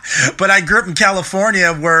 But I grew up in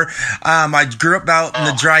California where I grew up out in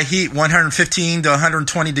the dry heat, 115 to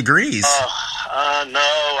 120 degrees. No,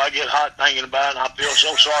 I get hot thinking about it, and I feel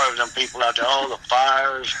so sorry for them people out there. All the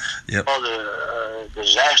fires, all the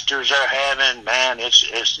disasters they're having. Man,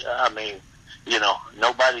 it's. I mean,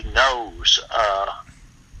 nobody knows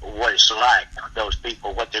what it's like, those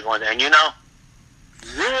people, what they're going to. And,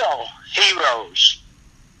 real heroes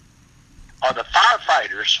are the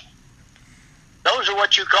firefighters. Those are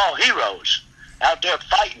what you call heroes, out there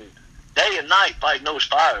fighting day and night, fighting those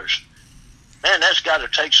fires. Man, that's got to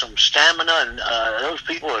take some stamina, and those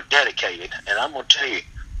people are dedicated. And I'm going to tell you,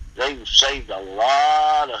 they've saved a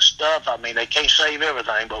lot of stuff. I mean, they can't save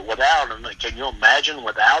everything, but without them, can you imagine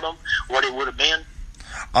without them what it would have been?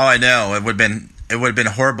 Oh, I know. It would have been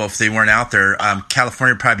horrible if they weren't out there.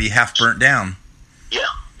 California would probably be half burnt down. Yeah,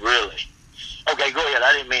 really. Okay, go ahead.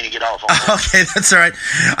 I didn't mean to get off on that. Okay, that's all right.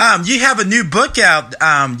 You have a new book out.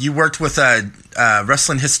 You worked with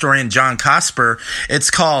wrestling historian John Cosper. It's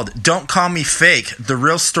called Don't Call Me Fake, The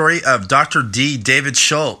Real Story of Dr. D. David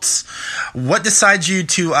Schultz. What decided you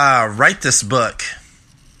to write this book?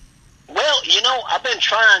 Well, I've been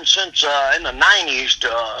trying since in the 90s to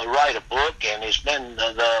write a book, and it's been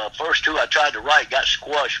the first two I tried to write got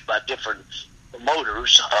squashed by different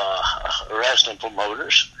promoters, wrestling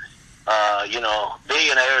promoters.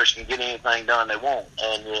 Billionaires can get anything done they want,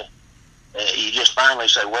 and you just finally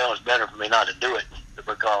say, well, it's better for me not to do it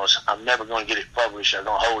because I'm never going to get it published. They're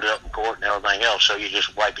going to hold it up in court and everything else, so you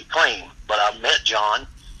just wipe it clean. But I met John,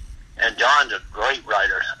 and John's a great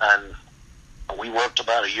writer, and we worked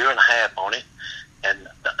about 1.5 years on it. And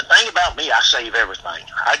the thing about me, I save everything.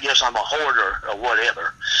 I guess I'm a hoarder or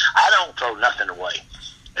whatever. I don't throw nothing away.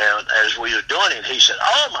 And as we were doing it, he said,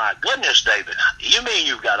 oh, my goodness, David, you mean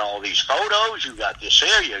you've got all these photos, you got this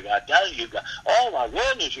here, you got that, you got, oh, my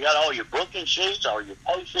goodness, you got all your booking sheets, all your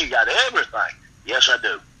posters, you got everything. Yes, I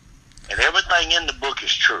do. And everything in the book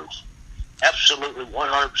is true. Absolutely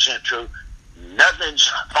 100% true. Nothing's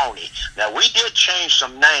phony. Now, we did change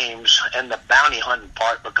some names in the bounty hunting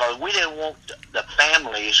part because we didn't want the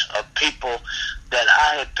families of people that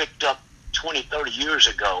I had picked up 20, 30 years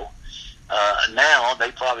ago. Now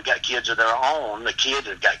they probably got kids of their own. The kids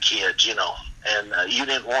have got kids, and you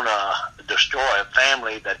didn't want to destroy a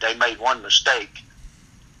family that they made one mistake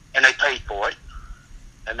and they paid for it.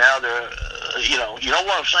 And now they're, you know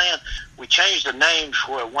what I'm saying? We changed the names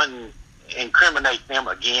where it wasn't incriminate them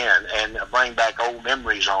again and bring back old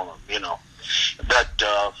memories on them, you know. But,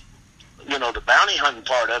 you know, the bounty hunting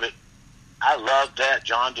part of it, I loved that.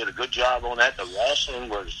 John did a good job on that. The wrestling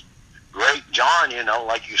was great. John, you know,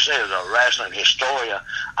 like you said, is a wrestling historian.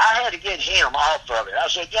 I had to get him off of it. I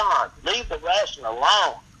said, John, leave the wrestling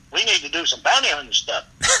alone. We need to do some bounty hunting stuff.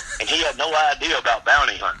 And he had no idea about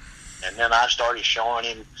bounty hunting. And then I started showing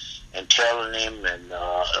him and telling him, and,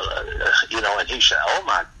 you know, and he said, oh,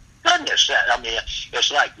 my goodness. I mean,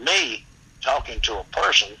 it's like me talking to a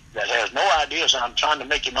person that has no idea, so I'm trying to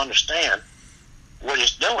make him understand what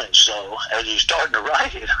he's doing. So as he's starting to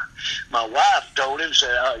write it, my wife told him,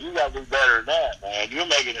 said, oh, you got to do better than that, man. You're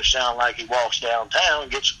making it sound like he walks downtown,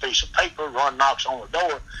 gets a piece of paper, knocks on the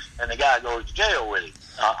door, and the guy goes to jail with him.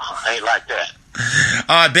 Ain't like that.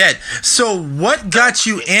 I bet. So what got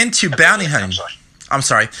you into bounty hunting? I'm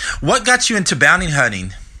sorry. What got you into bounty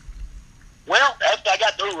hunting? Well, after I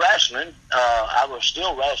got through wrestling, I was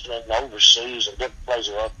still wrestling overseas and different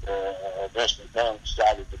places up there. Vince McMahon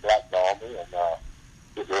decided to blackball me and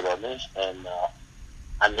get rid of me. And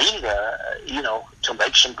I needed, you know, to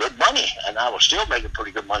make some good money. And I was still making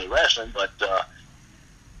pretty good money wrestling. But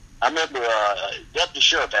I remember Deputy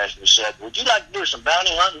Sheriff asked me, said, would you like to do some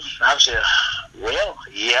bounty hunting? I said, well,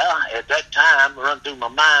 yeah. At that time, run through my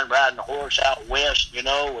mind riding a horse out west, you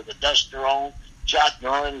know, with a duster on,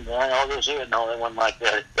 shotgun, and all this here. No, it wasn't like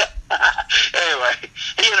that. Anyway,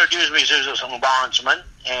 he introduced me to some bondsmen,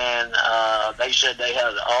 and they said they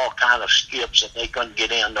had all kind of skips that they couldn't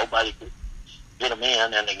get in. Nobody could get them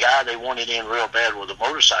in, and the guy they wanted in real bad was a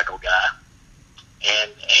motorcycle guy.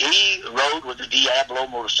 And he rode with the Diablo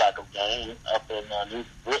motorcycle gang up in New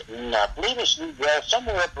Britain. I believe it's New Britain,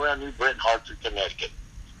 somewhere up around New Britain, Hartford, Connecticut.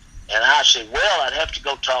 And I said, well, I'd have to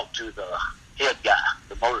go talk to the head guy,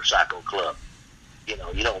 the motorcycle club. You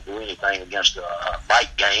know, you don't do anything against a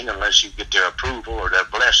bike gang unless you get their approval or their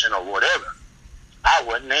blessing or whatever. I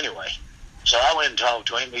wouldn't anyway. So I went and talked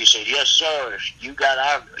to him. He said, yes, sir, you got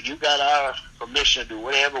our permission to do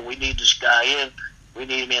whatever. We need this guy in. We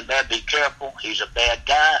need him in bad. Be careful. He's a bad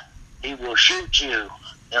guy. He will shoot you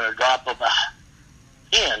in a drop of a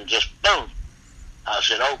pin. Just boom. I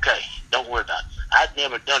said, okay, don't worry about it. I'd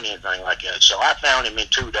never done anything like that. So I found him in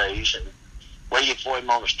 2 days and waited for him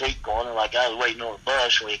on the street corner like I was waiting on a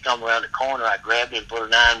bus. When he come around the corner, I grabbed him, put a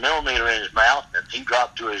 9mm in his mouth, and he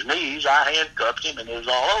dropped to his knees. I handcuffed him, and it was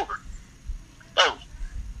all over. Boom.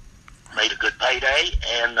 Made a good payday,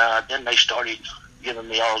 and then they started giving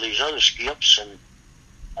me all these other skips, and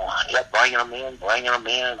kept bringing them in. I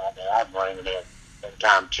mean, I'm bringing in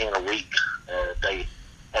sometimes 10 a week. They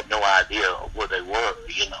had no idea where they were,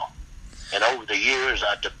 you know. And over the years,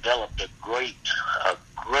 I developed a great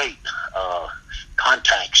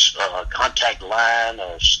contact line,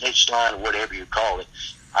 a snitch line, whatever you call it.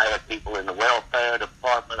 I had people in the welfare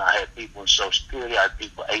department. I had people in Social Security. I had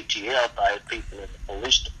people ATF. I had people in the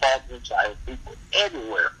police departments. I had people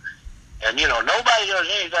everywhere. And, you know, nobody does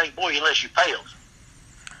anything for you unless you pay them.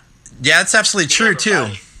 Yeah, that's absolutely true,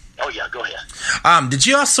 too. Oh, yeah, go ahead. Did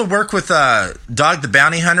you also work with Dog the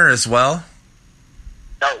Bounty Hunter as well?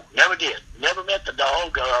 No, never did. Never met the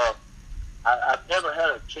dog. I've never had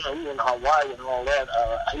a chance in Hawaii and all that.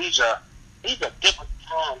 He's a different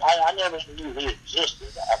kind. I never knew he existed.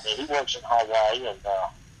 I mean, he works in Hawaii and,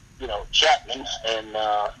 you know, Chapman. And,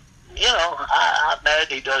 you know, I'm mad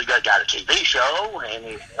he got a TV show,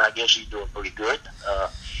 and I guess he's doing pretty good.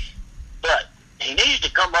 But he needs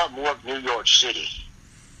to come up and work New York City.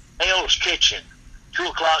 Hell's Kitchen, 2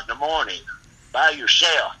 o'clock in the morning, by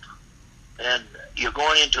yourself. And you're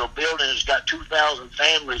going into a building that's got 2,000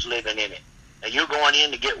 families living in it. And you're going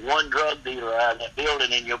in to get one drug dealer out of that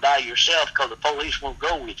building, and you're by yourself because the police won't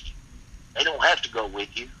go with you. They don't have to go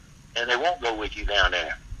with you, and they won't go with you down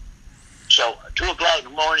there. So 2 o'clock in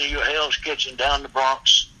the morning, you're Hell's Kitchen down in the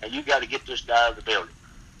Bronx, and you got to get this guy out of the building.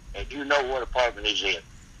 And you know what apartment he's in.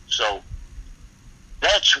 So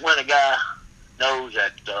that's when a guy knows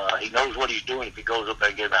that he knows what he's doing if he goes up there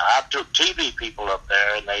and get him out. I took TV people up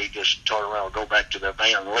there, and they just turn around and go back to their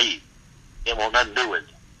van and leave. They want nothing to do with it,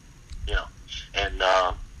 you know. And,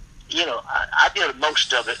 you know, I did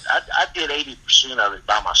most of it. I did 80% of it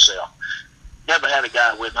by myself. Never had a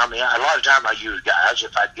guy with me. I mean, a lot of times I use guys.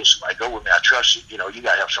 If I get somebody to go with me, I trust you. You know, you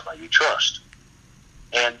got to have somebody you trust.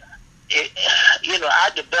 And, you know, I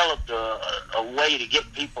developed a way to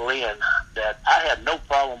get people in that I had no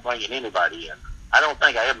problem bringing anybody in. I don't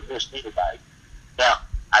think I ever missed anybody. Now,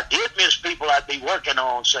 I did miss people I'd be working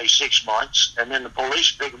on, say, 6 months, and then the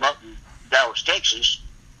police pick them up in Dallas, Texas.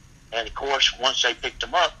 And, of course, once they picked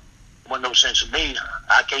him up, there wasn't no sense of me.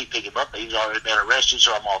 I can't pick him up. He's already been arrested,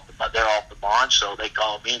 so they're off the bond. So they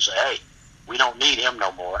called me and said, hey, We don't need him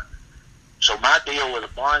no more. So my deal with the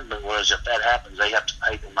bondsman was, if that happens, they have to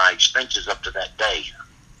pay for my expenses up to that day.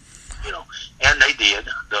 And they did.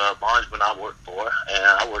 The bondsman I worked for, and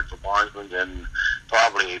I worked for bondsmen in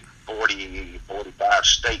probably 40, 45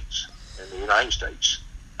 states in the United States,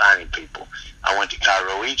 finding people. I went to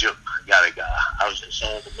Cairo, Egypt, got a guy. I was in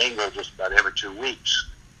San Domingo just about every 2 weeks,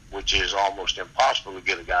 which is almost impossible to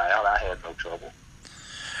get a guy out. I had no trouble.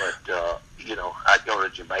 But, I'd go to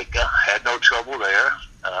Jamaica, had no trouble there.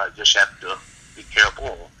 Just have to be careful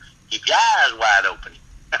and keep your eyes wide open.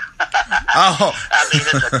 Oh. I mean,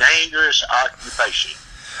 it's a dangerous occupation.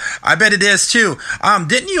 I bet it is, too.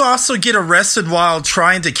 Didn't you also get arrested while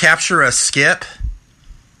trying to capture a skip?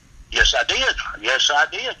 Yes, I did.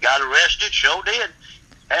 Got arrested, sure did.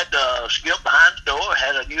 Had the skip behind the door,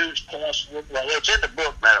 had a used cash. It's in the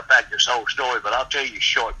book, matter of fact, this whole story, but I'll tell you a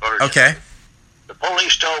short version. Okay. The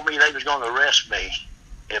police told me they was going to arrest me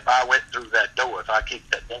if I went through that door, if I kicked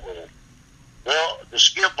that door in. Well, the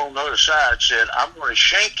skip on the other side said, I'm going to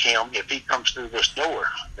shank him if he comes through this door.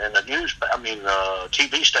 And the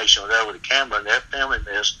TV station was there with a camera, and they're filming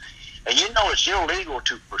this. And it's illegal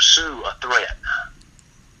to pursue a threat.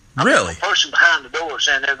 Really? The person behind the door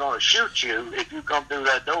saying they're going to shoot you if you come through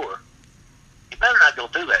that door. You better not go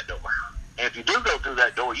through that door. And if you do go through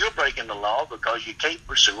that door, you're breaking the law because you can't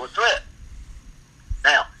pursue a threat.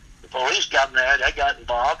 Now, the police got there, they got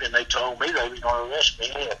involved, and they told me they was going to arrest me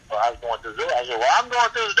if I was going through the door. I said, well, I'm going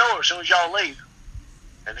through the door as soon as y'all leave.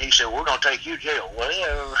 And he said, we're going to take you to jail.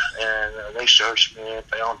 Whatever. And they searched me and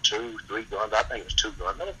found 2, 3 guns. I think it was 2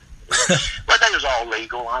 guns. But they was all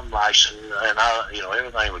legal. I'm licensed, and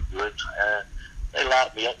everything was good. They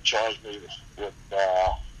locked me up and charged me with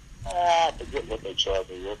I forget what they charged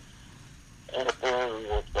me with. Interfering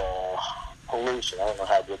with police, and I don't know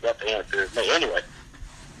how good that they interfered with me. Anyway,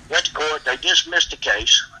 went to court. They dismissed the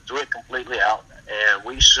case, threw it completely out, and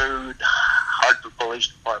we sued Hartford Police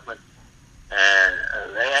Department,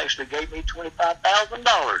 and they actually gave me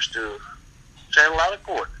 $25,000 to settle out of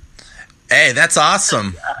court. Hey, that's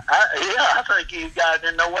awesome. I think you guys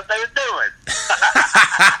didn't know what they were doing.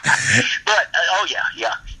 But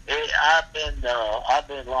I've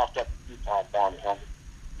been locked up a few times, Bonnie.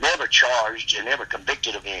 Never charged and never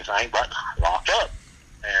convicted of anything, but locked up.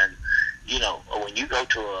 And when you go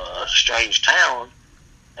to a strange town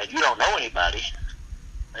and you don't know anybody,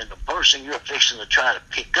 and the person you're fixing to try to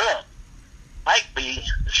pick up might be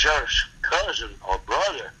the sheriff's cousin or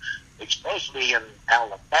brother, especially in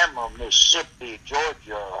Alabama, Mississippi,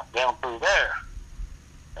 Georgia, down through there.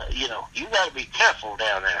 You got to be careful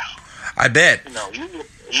down there. I bet.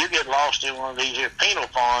 You get lost in one of these here penal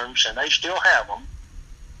farms, and they still have them.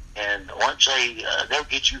 And once they'll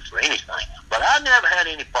get you for anything. But I never had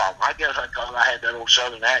any problem. I guess because I had that old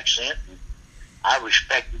southern accent, and I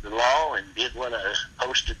respected the law and did what I was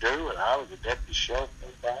supposed to do. And I was a deputy sheriff,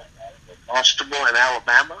 I was a constable in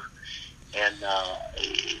Alabama. And,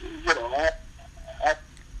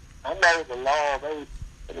 I know the law,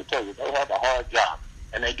 let me tell you, they have a hard job.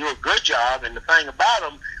 And they do a good job. And the thing about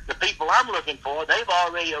them, the people I'm looking for, they've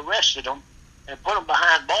already arrested them and put them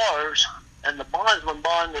behind bars. And the bondsman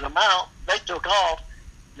bonded them out. They took off.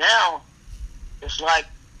 Now, it's like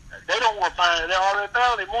they don't want to find him. They already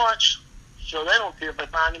found him once, so they don't care if they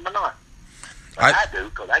find him or not. But I do,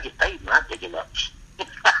 because I get paid when I pick him up.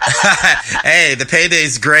 Hey, the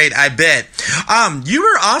payday's great, I bet. You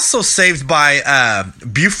were also saved by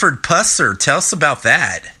Buford Pusser. Tell us about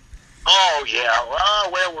that. Oh, yeah.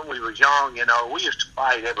 Well, when we were young, we used to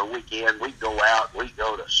fight every weekend. We'd go out. We'd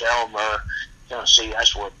go to Selma, Tennessee.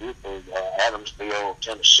 That's where Buford, Adamsville,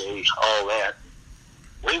 Tennessee, all that.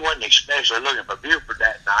 We wasn't especially looking for Buford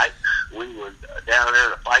that night. We were down there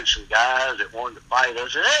to fight some guys that wanted to fight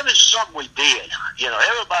us. And it was something we did.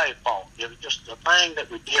 Everybody fought. It was just a thing that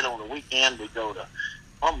we did on the weekend. We'd go to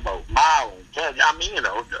Humboldt, Milan.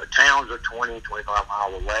 The towns are 20, 25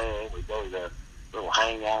 miles away. We'd go to the little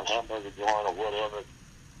hangout, hamburger joint or whatever.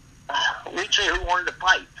 We'd see who wanted to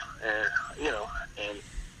fight. And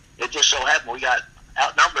it just so happened we got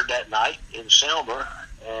outnumbered that night in Selma,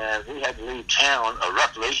 and we had to leave town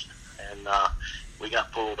roughly, and we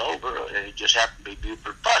got pulled over, and it just happened to be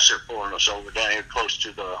Buford Pusser pulling us over down here close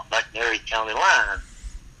to the McNairy County line.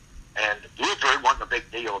 And Buford wasn't a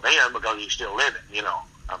big deal then because he's still living,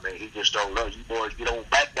 he just told us, you boys get on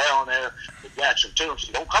back down there to Jackson,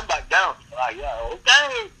 Tennessee. Don't come back down.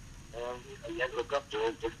 Okay. And you had to look up to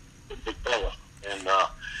him, the big fella. And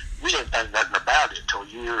we didn't think nothing about it until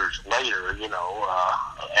years later,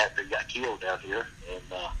 after he got killed down here. And,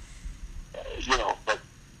 but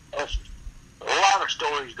a lot of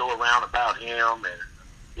stories go around about him and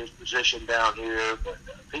his position down here, but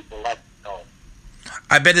people like to know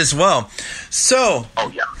I bet as well. So,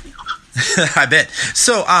 Oh yeah. I bet.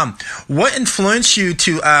 So, what influenced you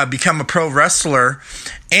to become a pro wrestler?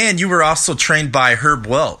 And you were also trained by Herb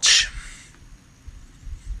Welch.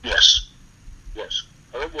 Yes.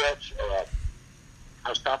 Herb Welch,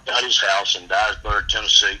 I stopped at his house in Dyersburg,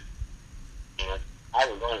 Tennessee, and I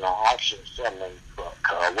was running an auction settling truck,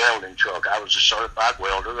 a welding truck. I was a certified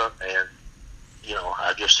welder, and, you know,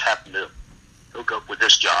 I just happened to hook up with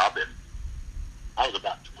this job, and I was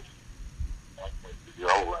about 20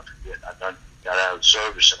 years old, I forget. I got out of the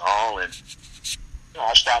service and all, and you know,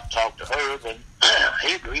 I stopped to talk to Herb, and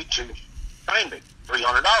he agreed to train me,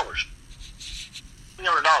 $300. $300,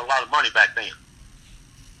 a lot of money back then.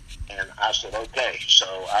 And I said, okay. So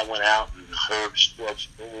I went out, and Herb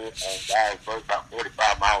stretched me, and I was about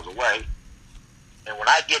 45 miles away. And when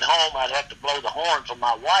I'd get home, I'd have to blow the horn for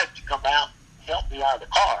my wife to come out and help me out of the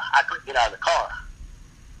car. I couldn't get out of the car.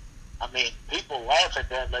 I mean, people laugh at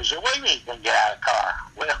that, and they say, what do you mean you can get out of the car?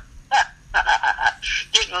 Well,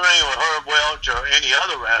 get in the ring with Herb Welch or any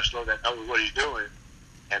other wrestler that knows what he's doing.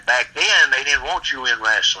 And back then, they didn't want you in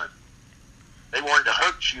wrestling. They wanted to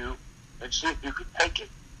hurt you and see if you could take it.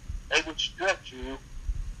 They would stretch you.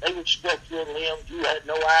 They would stretch your limbs. You had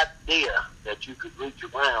no idea that you could reach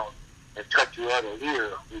around and touch your other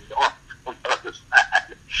ear with your arm on the other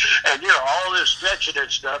side. And, you know, all this stretching and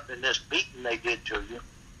stuff and this beating they did to you,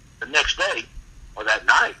 the next day or that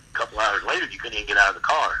night, a couple hours later, you couldn't even get out of the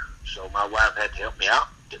car. So my wife had to help me out,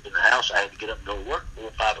 get in the house. I had to get up and go to work 4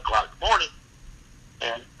 or 5 o'clock in the morning.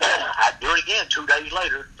 And I'd do it again 2 days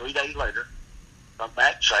later, 3 days later. Come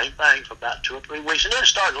back, same thing for about 2 or 3 weeks. And then it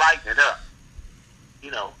started lightening it up.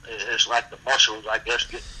 You know, it's like the muscles, I guess,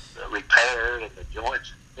 get repaired and the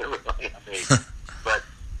joints. I mean, but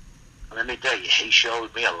let me tell you, he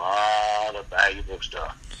showed me a lot of valuable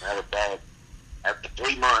stuff. Matter of fact, after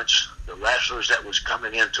 3 months, the wrestlers that was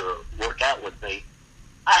coming in to work out with me,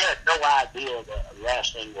 I had no idea that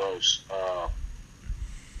wrestling was,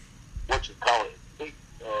 what you call it,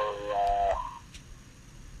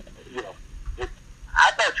 you know,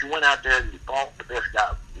 I thought you went out there and you fought the best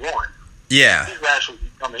guy won. Yeah. These wrestlers you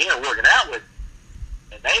come in here working out with,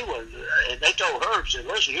 and they told Herb, said,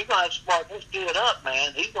 listen, you're going to have to spark this kid up,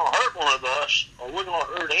 man. He's going to hurt one of us, or we're going to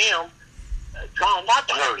hurt him, trying not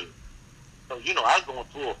to hurt him. So, you know, I was going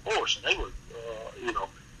full force, and they were, you know,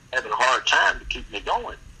 having a hard time to keep me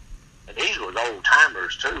going. And these were old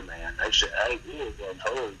timers too, man. They said, hey, good. And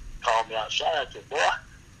Herb called me outside and said, boy,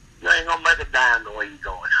 you ain't going to make a dime the way you're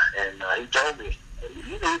going. And he told me,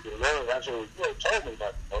 you need to learn. I said, well, you told me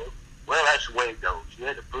that, Herb. Well, that's the way it goes. You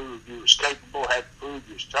had to prove you was capable, had to prove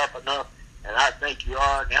you was tough enough, and I think you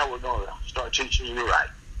are. Now we're going to start teaching you right.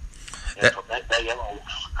 And from that day on,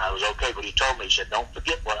 I was okay. But he told me, he said, don't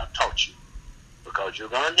forget what I taught you, because you're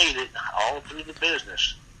going to need it all through the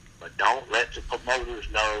business. But don't let the promoters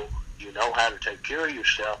know you know how to take care of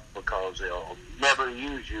yourself, because they'll never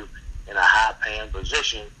use you in a high-paying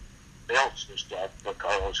position, belts and stuff,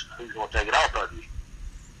 because who's going to take it off of you?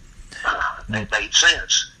 That made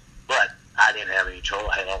sense. But I didn't have any trouble.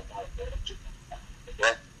 I had all my belts.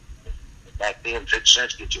 Back then, 50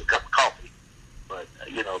 cents get you a cup of coffee. But,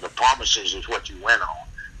 you know, the promises is what you went on.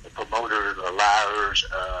 The promoters, the liars,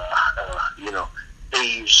 you know,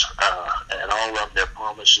 thieves, and all of them, their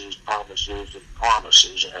promises.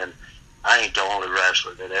 And I ain't the only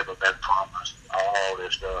wrestler that ever been promised all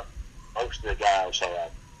this stuff. Most of the guys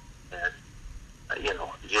have. And, you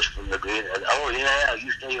know, just from the grid, oh, yeah,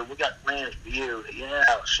 you stay here. We got plans for you. Yeah,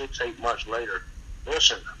 6-8 months later,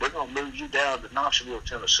 listen, we're going to move you down to Knoxville,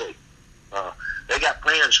 Tennessee. They got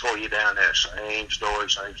plans for you down there. Same story,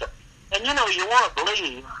 same stuff. And, you know, you want to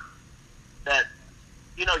believe that,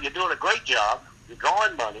 you know, you're doing a great job. You're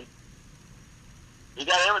drawing money. You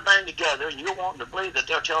got everything together, and you're wanting to believe that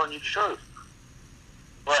they're telling you the truth.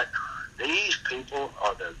 But these people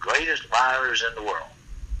are the greatest liars in the world,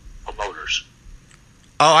 promoters.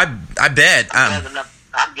 Oh, I bet.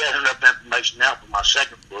 I'm gathering up information now for my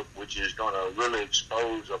second book, which is going to really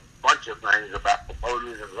expose a bunch of things about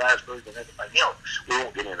promoters and wrestlers and everything else. We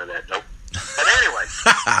won't get into that, though. But anyway.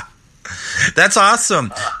 That's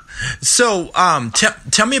awesome. So,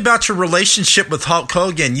 tell me about your relationship with Hulk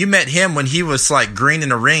Hogan. You met him when he was like green in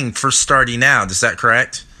the ring, first starting out. Is that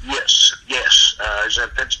correct? Yes. He's in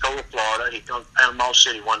Pensacola, Florida. He comes to Panama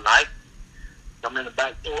City one night. Come in the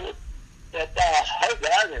back door. Said, hey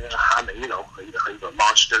guys, and I mean, you know, he's a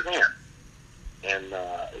monster then. And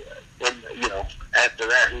you know, after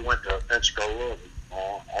that, he went to Pensacola. And,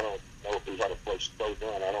 I don't know if he had a place to stay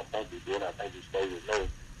then. I don't think he did. I think he stayed with me.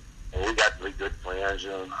 And we got to be good friends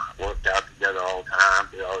and worked out together all the time.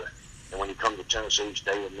 You know, And when he come to Tennessee, he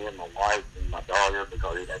stayed with me and my wife and my daughter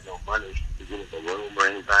because he had no money to get in the room or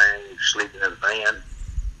anything. He was sleeping in a van.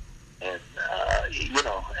 And,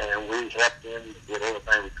 and we helped him get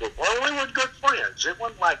everything we could. Well, we were good friends. It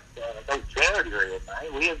wasn't like no charity or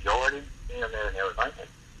anything. We enjoyed him being there and everything.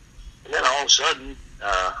 And then all of a sudden,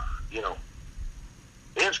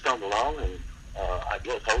 Vince come along and I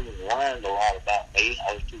guess Hogan whined a lot about me.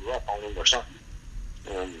 I was too rough on him or something.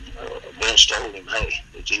 And Vince told him, hey,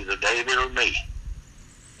 it's either David or me.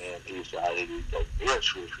 And he decided he'd go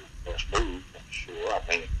Vince, which was the best move. Sure, I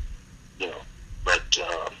mean, but,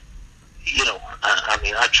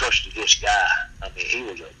 I trusted this guy. I mean, he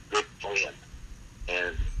was a good friend.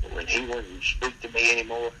 And when he wouldn't speak to me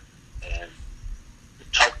anymore and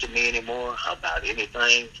talk to me anymore about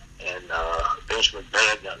anything, and Vince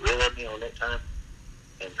McMahon got rid of me on that time,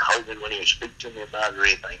 and Hogan, when he would speak to me about it or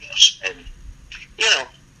anything else. And,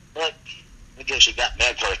 but I guess he got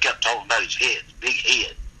mad because I kept talking about his head, his big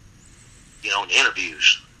head, in the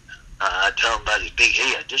interviews. I tell him about his big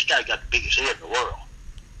head. This guy got the biggest head in the world.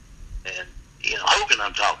 And, Hogan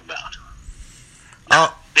I'm talking about.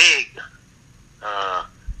 Not big,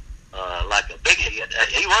 like a big head.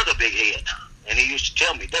 He was a big head. And he used to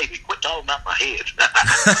tell me, David, quit talking about my head.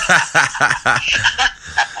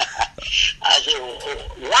 I said, well,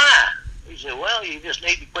 why? He said, well, you just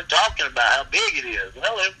need to quit talking about how big it is.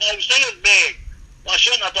 Well, everybody says it's big. Why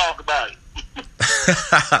shouldn't I talk about it?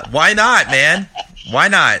 Why not, man? Why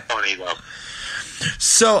not?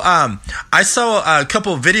 So, I saw a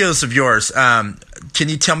couple of videos of yours. Can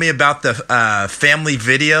you tell me about the family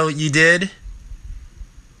video you did?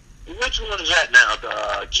 Which one is that now?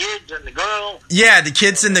 The kids and the girl? Yeah, the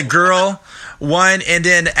kids and the girl one. And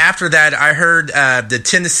then after that, I heard the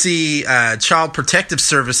Tennessee Child Protective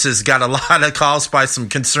Services got a lot of calls by some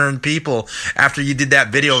concerned people after you did that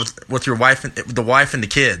video with your wife, the wife and the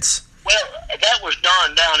kids. Well, that was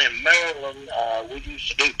done down in Maryland. We used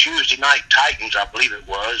to do Tuesday Night Titans, I believe it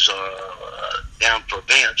was, down for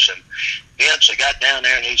Vince. And Vince, I got down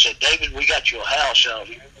there and he said, David, we got you a house out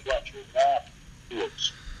here. We got your wife and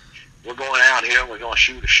kids. We're going out here and we're going to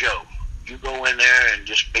shoot a show. You go in there and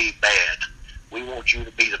just be bad. We want you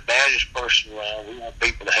to be the baddest person around. We want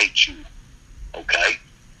people to hate you. Okay?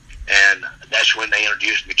 And that's when they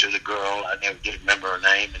introduced me to the girl. I never did remember her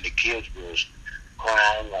name. And the kids was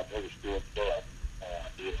crying like they was doing death.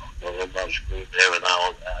 Everybody screamed and everything.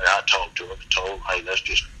 I talked to her and told her, hey, let's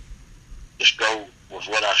just go with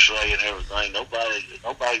what I say and everything. Nobody's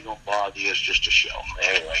going to bother you. It's just a show.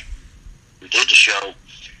 Anyway, we did the show.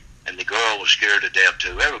 And the girl was scared to death,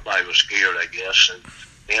 too. Everybody was scared, I guess. And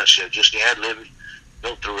Ben said, just ad-lib it,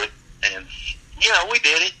 go through it. And, we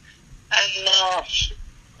did it. And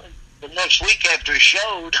the next week after it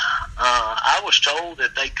showed, I was told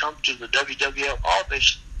that they come to the WWF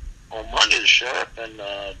office on Monday, the sheriff, and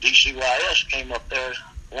DCYS came up there,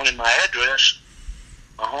 wanted my address,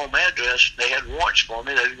 my home address. They had warrants for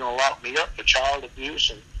me. They were going to lock me up for child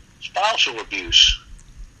abuse and spousal abuse.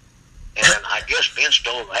 And I guess Vince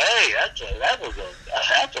told me, hey, that's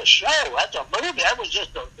a show. That's a movie. That was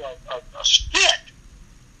just a skit.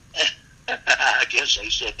 I guess they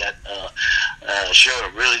said that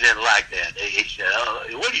sheriff really didn't like that. He said,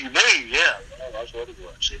 what do you mean? Yeah, well, that's what it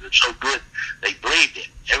was. It was so good, they believed it.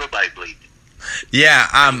 Everybody believed it. Yeah.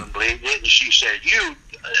 Believed it. And she said,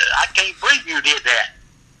 I can't believe you did that.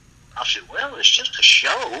 I said, well, it's just a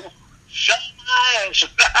show. Shut my ass.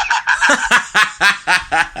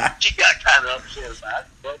 She got kind of upset about it,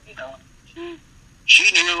 but,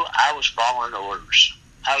 she knew I was following orders.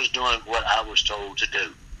 I was doing what I was told to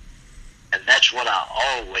do. And that's what I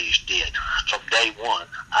always did from day one.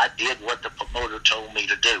 I did what the promoter told me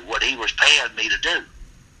to do, what he was paying me to do.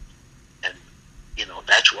 And,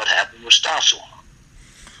 that's what happened with Stossel.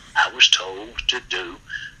 I was told to do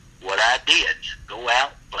what I did. Go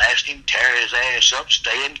out, blast him, tear his ass up,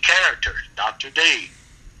 stay in character, Dr. D.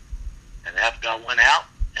 And after I went out,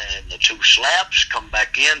 and the 2 slaps, come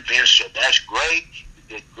back in, Vince said, that's great, you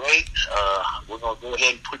did great. We're going to go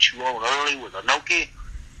ahead and put you on early with Inoki.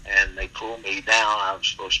 And they pulled me down. I was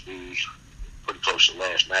supposed to be pretty close to the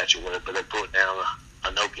last match or whatever, but they put down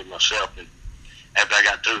Inoki and myself. And after I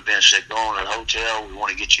got through, Vince said, go on to the hotel. We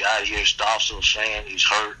want to get you out of here. Stossel saying he's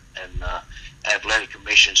hurt. And Athletic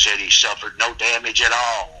Commission said he suffered no damage at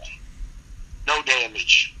all. No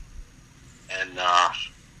damage. And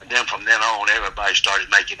then from then on, everybody started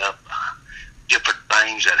making up different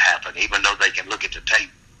things that happened, even though they can look at the tape.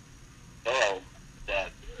 That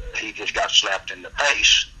he just got slapped in the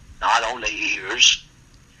face, not on the ears.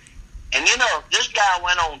 And this guy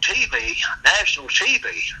went on TV, national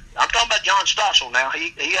TV. I'm talking about John Stossel now.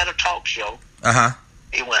 He had a talk show. Uh-huh.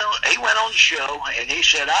 He went on the show, and he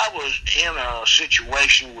said, I was in a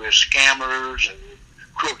situation with scammers and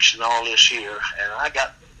crooks and all this here, and I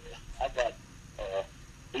got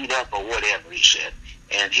beat up or whatever, he said.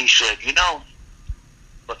 And he said,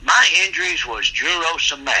 but my injuries was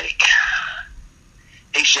jurosomatic.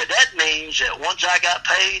 He said, that means that once I got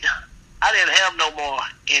paid, I didn't have no more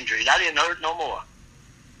injuries. I didn't hurt no more.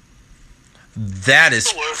 That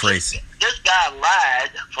is crazy. This guy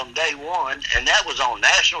lied from day one, and that was on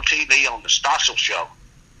national TV on the Stossel show.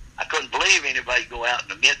 I couldn't believe anybody go out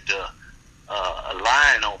and admit to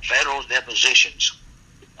lying on federal depositions,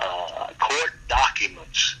 court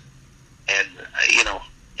documents, and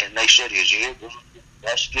and they said his ear was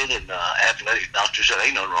busted, and athletic doctor said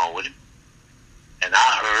ain't nothing wrong with him. And I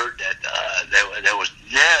heard that there was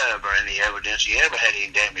never any evidence he ever had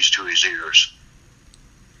any damage to his ears.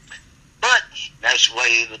 But that's the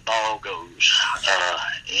way the ball goes.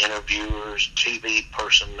 Interviewers, TV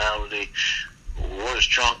personality. What does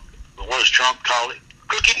Trump call it?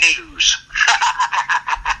 Cookie news.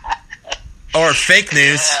 Or fake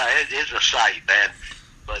news. Yeah, it is a sight, man.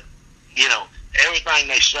 But everything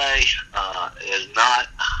they say is not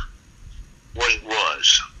what it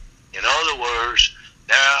was. In other words,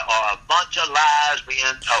 there are a bunch of lies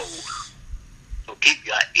being told. So keep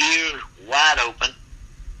your ears wide open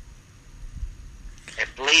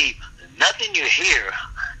and believe nothing you hear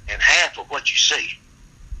and half of what you see,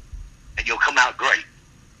 and you'll come out great.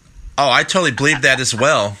 Oh, I totally believe that as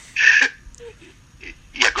well.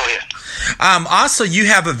 Yeah, go ahead. Also, you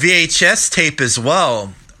have a VHS tape as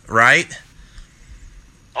well, right?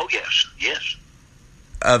 Oh, yes.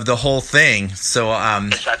 Of the whole thing. So,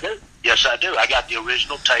 Yes, I do. I got the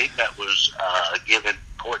original tape that was given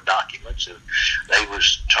court documents, and they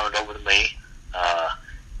was turned over to me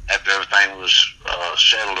after everything was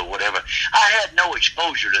settled or whatever. I had no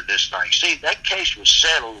exposure to this thing. See, that case was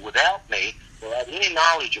settled without me, without any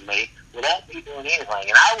knowledge of me, without me doing anything,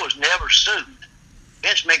 and I was never sued.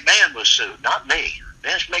 Vince McMahon was sued, not me.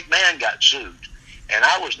 Vince McMahon got sued, and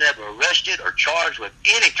I was never arrested or charged with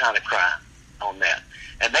any kind of crime on that.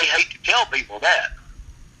 And they hate to tell people that.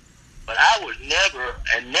 But I was never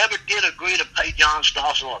did agree to pay John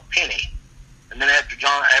Stossel a penny. And then after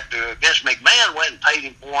Vince McMahon went and paid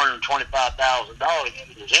him $425,000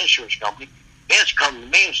 into his insurance company, Vince come to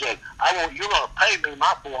me and said, you're going to pay me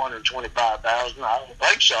my $425,000. I don't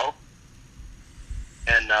think so.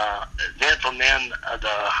 And then from then,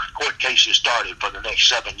 the court cases started for the next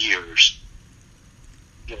 7 years.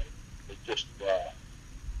 Vince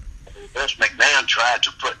McMahon tried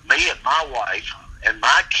to put me and my wife and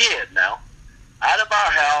my kid now out of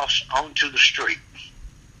our house onto the street.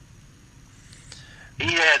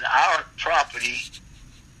 He had our property,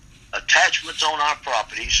 attachments on our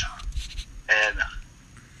properties, and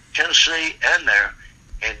Tennessee and there,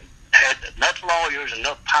 and had enough lawyers,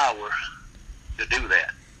 enough power to do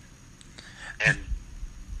that. And,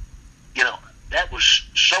 that was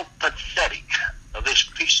so pathetic of this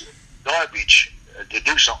piece of garbage to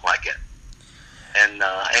do something like that. And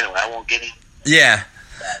anyway, I won't get into yeah.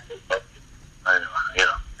 But,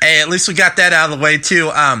 Hey, at least we got that out of the way,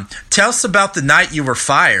 too. Tell us about the night you were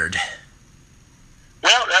fired.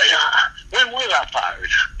 Well, when was I fired?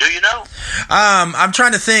 Do you know? I'm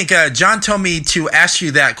trying to think. John told me to ask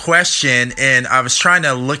you that question, and I was trying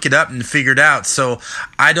to look it up and figure it out. So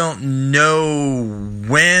I don't know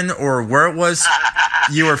when or where it was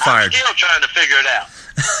you were fired. I'm still trying to figure it out.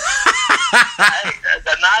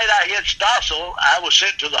 The night I hit Stossel, I was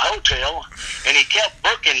sent to the hotel, and he kept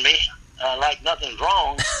booking me like nothing's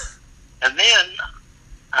wrong. And then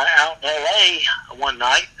out in L.A. one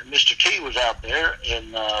night, Mr. T was out there,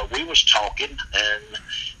 and we was talking, and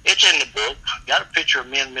it's in the book. Got a picture of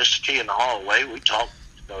me and Mr. T in the hallway. We talked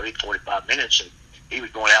 30, 45 minutes, and he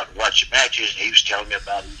was going out to watch the matches, and he was telling me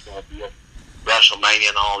about he was going to be at WrestleMania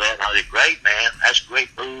and all that. And I said, great, man. That's a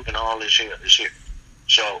great move and all this here.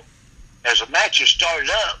 So as the matches started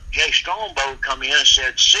up, Jay Strongbow come in and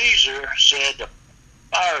said, Caesar said to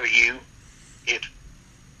fire you if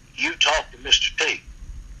you talk to Mr. T.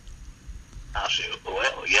 I said,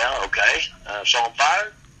 well, yeah, okay. So I'm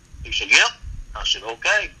fired? He said, yep. I said,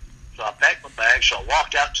 okay. So I packed my bag, so I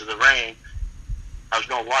walked out to the ring. I was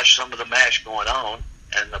going to watch some of the match going on,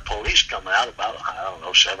 and the police come out, about,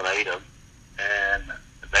 7 or 8 of them, and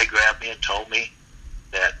they grabbed me and told me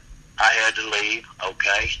that I had to leave,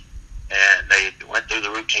 okay. And they went through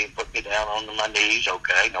the routine, put me down on my knees,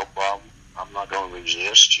 okay, no problem. I'm not going to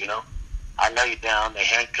resist, I laid down, they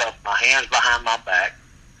handcuffed my hands behind my back.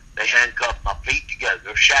 They handcuffed my feet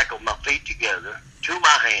together, shackled my feet together to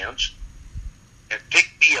my hands, and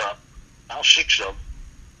picked me up, about 6 of them,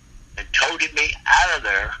 and toted me out of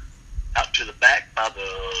there, out to the back by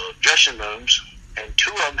the dressing rooms, and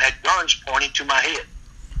 2 of them had guns pointing to my head.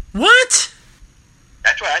 What?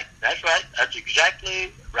 That's right. That's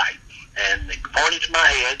exactly right. And they pointed to my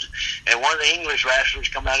head, and one of the English wrestlers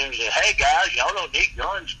come out and said, "Hey, guys, y'all don't need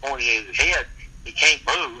guns pointing at his head. He can't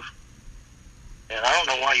move. And I don't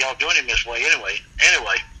know why y'all doing him this way anyway."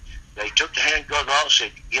 Anyway, they took the handguns off and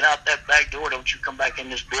said, "Get out that back door. Don't you come back in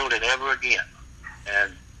this building ever again."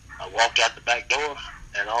 And I walked out the back door,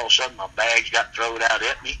 and all of a sudden my bags got thrown out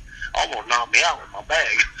at me. Almost knocked me out with my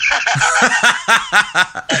bag.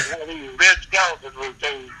 Like one of these red skeleton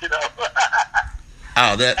routines, you know.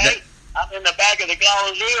 Oh, that Hey, I'm in the back of the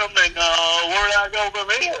Coliseum, and where do I go from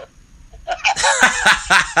here?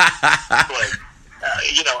 But,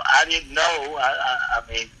 you know, I didn't know. I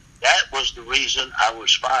mean, that was the reason I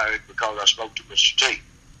was fired, because I spoke to Mr. T.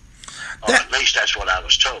 Or at least that's what I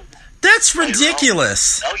was told. That's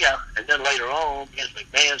ridiculous. Oh, yeah. And then later on, Vince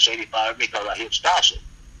McMahon said he fired me because I hit Stossel.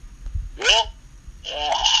 Well,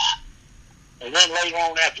 and then later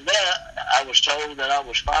on after that, I was told that I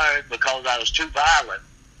was fired because I was too violent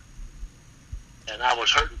and I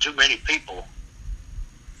was hurting too many people.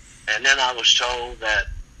 And then I was told that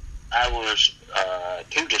I was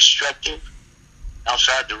too destructive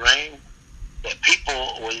outside the ring, that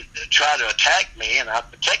people would try to attack me and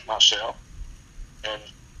I'd protect myself. And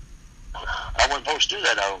I wasn't supposed to do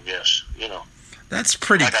that, I don't guess, you know. That's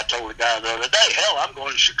pretty... Like I told the guy the other day, hell, I'm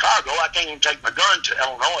going to Chicago. I can't even take my gun to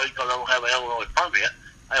Illinois because I don't have an Illinois permit.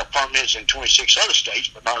 I have permits in 26 other states,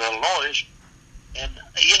 but not Illinois. And,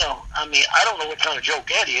 you know, I mean, I don't know what kind of joke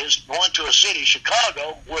that is, going to a city,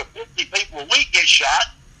 Chicago, where 50 people a week get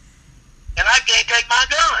shot, and I can't take my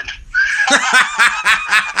gun.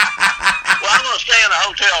 Well, I'm going to stay in a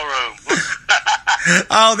hotel room.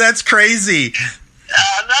 Oh, that's crazy.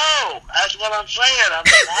 I know. That's what I'm saying. I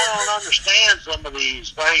mean, I don't understand some of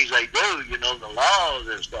these things they do, you know, the laws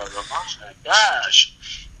and stuff. I'm saying, gosh,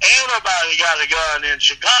 everybody got a gun in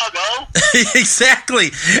Chicago.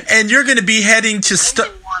 Exactly. And you're going to be heading to...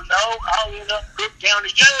 Everyone know I'll end up in Cook County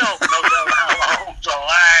Jail for no telling how long, so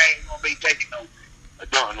I ain't going to be taking a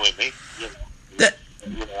gun with me, you know.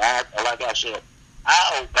 You know, like I said,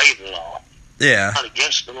 I obey the law. Yeah. I'm not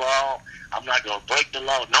against the law. I'm not going to break the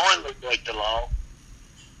law, knowingly break the law.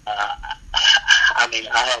 I mean,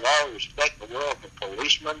 I have all the respect in the world for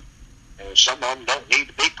policemen, and some of them don't need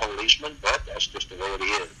to be policemen, but that's just the way it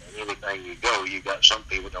is. And anything you go, you got some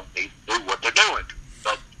people don't need to do what they're doing.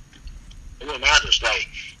 But it doesn't matter if they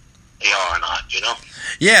are or not, you know?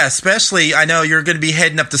 Yeah, especially, I know you're going to be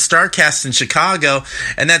heading up to StarCast in Chicago,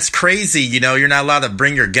 and that's crazy. You know, you're not allowed to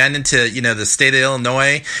bring your gun into, you know, the state of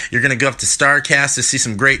Illinois. You're going to go up to StarCast to see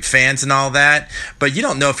some great fans and all that, but you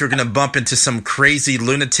don't know if you're going to bump into some crazy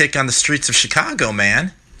lunatic on the streets of Chicago,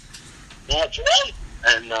 man. That's right.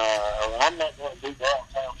 And I'm not going to be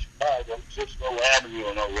downtown Chicago, Cisco Avenue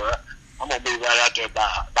or nowhere. I'm going to be right out there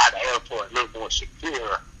by the airport, a little more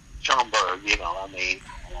secure, Schaumburg, you know, I mean,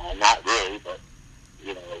 not really, but,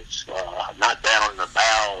 you know, it's not down in the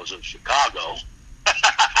bowels of Chicago.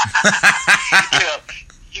 You know,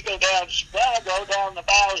 you go down to Chicago, down in the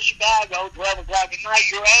bowels of Chicago, 12 o'clock at night,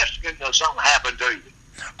 you're asking does something happen to you.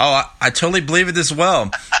 Oh, I totally believe it as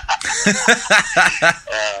well. Well,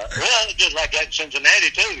 just like that in Cincinnati,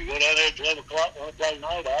 too. You go down there at 12 o'clock one day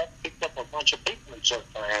night, I picked up a bunch of people in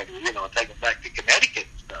Cincinnati, you know, take them back to Connecticut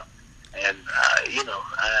and stuff. And, you know,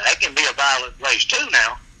 that can be a violent place, too,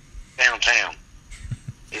 now, downtown.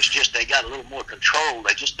 It's just they got a little more control.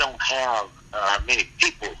 They just don't have many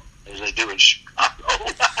people as they do in Chicago.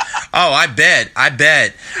 Oh, I bet.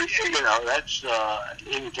 You know, that's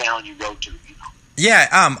any town you go to, you know.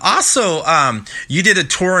 Yeah, also, you did a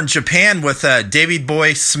tour in Japan with Davey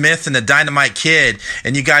Boy Smith and the Dynamite Kid,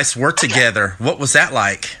 and you guys worked together. What was that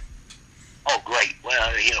like? Oh, great.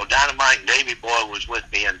 Well, you know, Dynamite and Davey Boy was with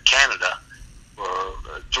me in Canada for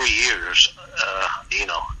 3 years, you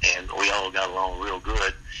know, and we all got along real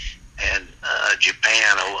good. And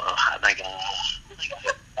Japan, I think I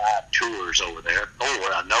had 5 tours over there.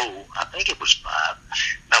 I think it was 5,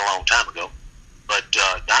 not a long time ago. But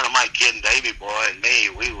Dynamite Kid and Davey Boy and me,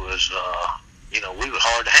 we was, you know, we was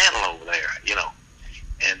hard to handle over there, you know.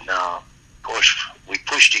 And, of course, we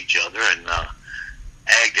pushed each other and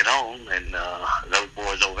egged it on. And those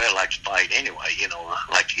boys over there like to fight anyway, you know,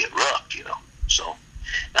 like to get roughed, you know. So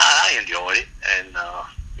I enjoyed it. And,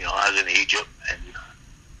 you know, I was in Egypt and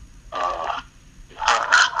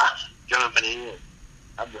Germany. And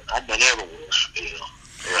I've been everywhere, you know,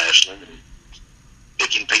 wrestling and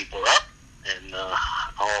picking people up. And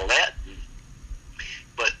all that,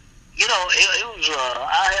 but you know, it was.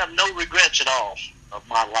 I have no regrets at all of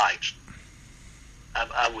my life.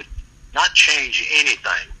 I would not change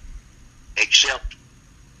anything except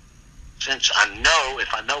since I know,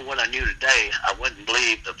 if I know what I knew today, I wouldn't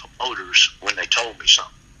believe the promoters when they told me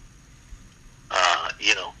something.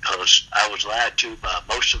 Because I was lied to by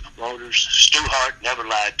most of the promoters. Stu Hart never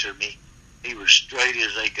lied to me. He was straight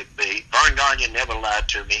as they could be. Vern Gagne never lied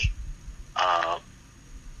to me.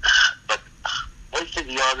 But most of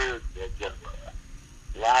the other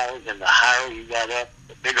liars, and the higher you got up,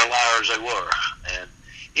 the bigger liars they were. And,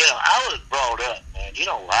 I was brought up, man, you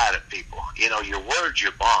don't lie to people. Your word's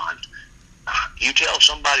your bond. You tell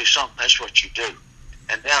somebody something, that's what you do.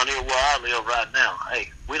 And down here where I live right now,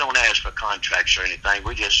 hey, we don't ask for contracts or anything.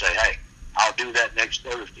 We just say, hey, I'll do that next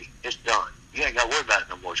Thursday. It's done. You ain't got to worry about it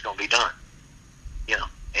no more. It's going to be done.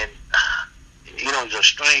 And, there's a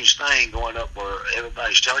strange thing going up where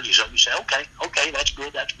everybody's telling you something. You say, okay, that's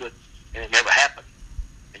good. And it never happened.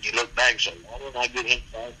 And you look back and say, why didn't I get him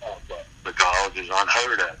phone call? Because it's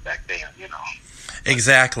unheard of back then,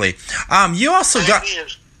 Exactly. You also got...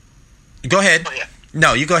 Go ahead.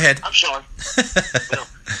 No, you go ahead. I'm sorry. Well,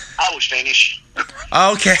 I was finished.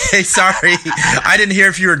 Okay, sorry. I didn't hear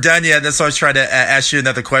if you were done yet. That's why I was trying to ask you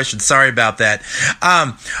another question. Sorry about that.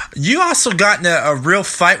 You also got in a real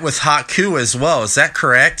fight with Haku as well. Is that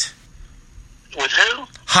correct? With who?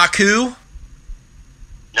 Haku?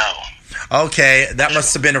 No. Okay, that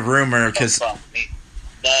must have been a rumor. Cause... No.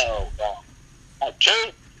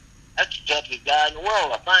 Haku? That's the toughest guy in the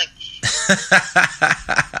world, I think.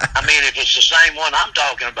 I mean, if it's the same one I'm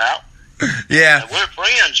talking about. Yeah. We're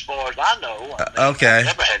friends, as far as I know. Okay. I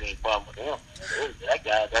never had any problem with him. That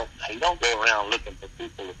guy don't go around looking for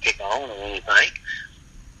people to pick on or anything.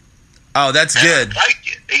 Oh, that's good.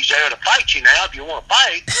 He's there to fight you now if you want to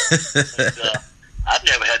fight. But, I've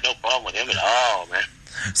never had no problem with him at all, man.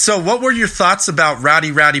 So what were your thoughts about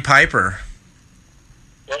Rowdy Piper?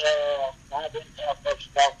 Well, I didn't have much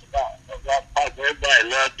thoughts about Rowdy Piper. Everybody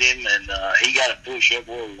loved him, and he got a push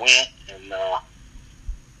everywhere he went. And,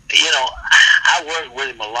 I worked with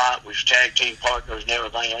him a lot. We was tag team partners and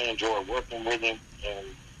everything. I enjoyed working with him.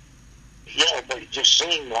 And, but it just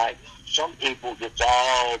seemed like some people get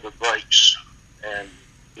all the breaks. And,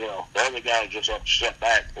 the other guy just have to step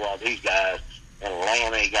back while these guys in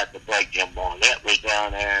Atlanta, he got the break. Jim Barnett was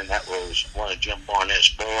down there, and that was one of Jim Barnett's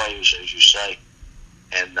boys, as you say.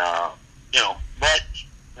 And, but,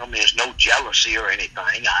 there's no jealousy or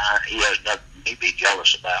anything. He has nothing to be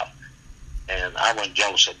jealous about. And I wasn't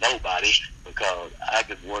jealous of nobody because I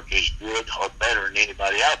could work as good or better than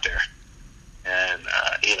anybody out there. And,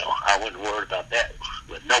 I wasn't worried about that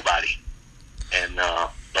with nobody. And,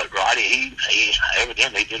 but Roddy, he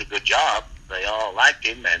evidently did a good job. They all liked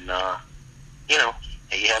him, and,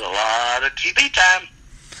 he had a lot of TV time.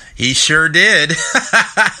 He sure did.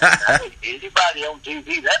 Anybody on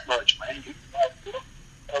TV that much, man, you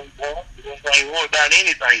don't worry about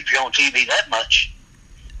anything if you're on TV that much.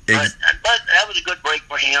 But that was a good break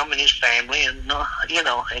for him and his family, and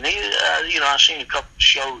and he, I seen a couple of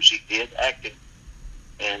shows he did acting,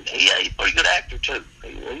 and he's a pretty good actor too.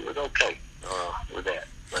 He was okay with that,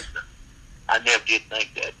 but I never did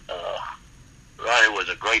think that Roddy was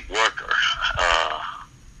a great worker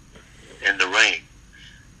in the ring.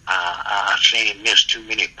 I seen him miss too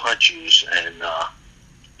many punches, and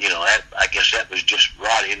I guess that was just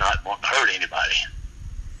Roddy not wanting to hurt anybody.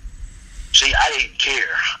 See, I didn't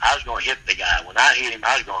care. I was going to hit the guy. When I hit him,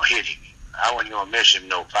 I was going to hit him. I wasn't going to miss him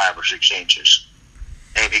 5 or 6 inches.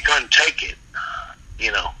 And if he couldn't take it,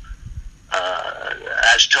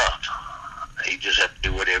 that's tough. He just had to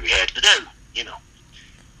do whatever he had to do,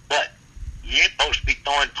 But you ain't supposed to be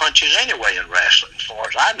throwing punches anyway in wrestling, as far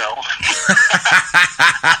as I know.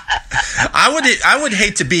 I would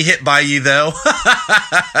hate to be hit by you, though.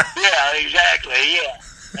 Yeah, exactly. Yeah,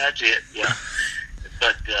 that's it. Yeah.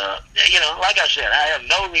 But, like I said, I have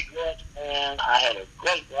no regrets, man. I had a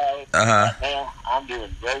great life. Uh-huh. Now I'm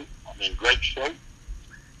doing great. I'm in great shape.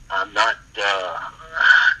 I'm not,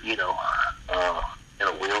 in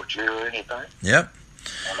a wheelchair or anything. Yep.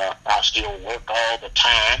 And I still work all the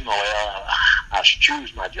time. Well, I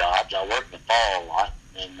choose my jobs. I work in the fall a lot.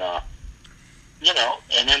 And,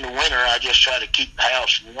 and in the winter, I just try to keep the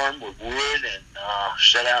house warm with wood and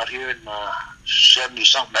sit out here in my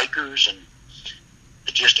 70-something acres and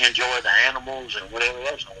just enjoy the animals and whatever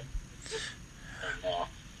else. And,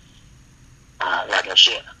 like I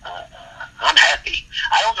said, I'm happy.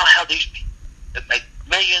 I don't know how these people that make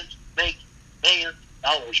millions of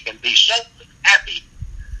dollars can be so happy.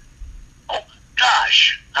 Oh,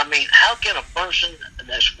 gosh. I mean, how can a person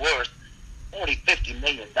that's worth $40-50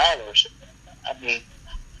 million,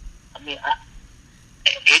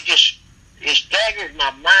 it staggers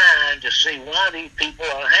my mind to to see why these people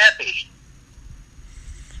are happy.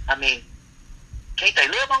 I mean, can't they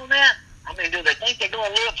live on that? I mean, do they think they're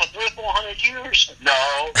going to live for 300 or 400 years?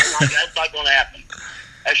 No, that's not going to happen.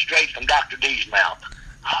 That's straight from Dr. D's mouth.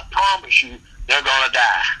 I promise you, they're going to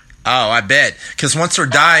die. Oh, I bet. Because once they're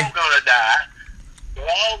They're all going to die. They're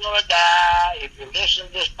all going to die. If you listen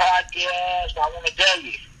to this podcast, I want to tell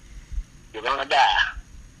you, you're going to die.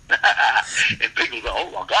 And people go,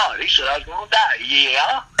 oh, my God, he said I was going to die.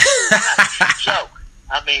 Yeah. So,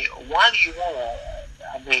 I mean, why do you want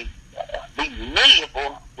to, be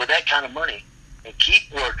miserable with that kind of money and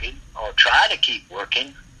keep working or try to keep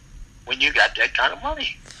working when you got that kind of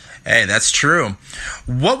money? Hey, that's true.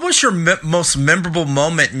 What was your most memorable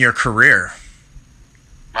moment in your career?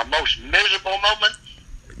 My most miserable moment?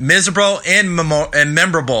 Miserable and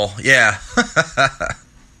memorable, yeah.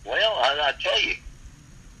 Well, I tell you,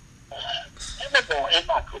 memorable in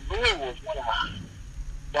my career was when I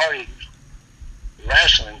started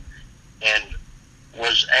wrestling and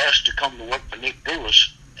was asked to come to work for Nick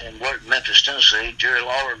Poulos and work in Memphis, Tennessee. Jerry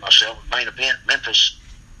Lawler and myself, main event, Memphis.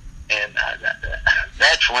 And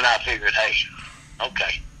that's when I figured, hey,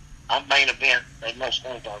 okay, I'm main event. They must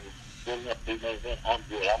think I'm good enough to do main event. I'm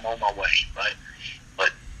good. I'm on my way, right?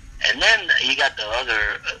 And then you got the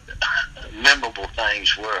other memorable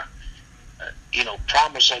things where,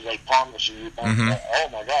 promises they promise you. Mm-hmm. Oh,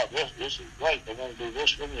 my God, this is great. They're going to do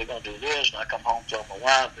this with me. They're going to do this. And I come home and tell my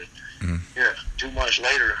wife that here, 2 months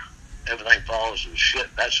later, everything falls to shit.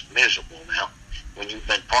 That's miserable now. When you've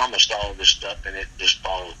been promised all this stuff and it just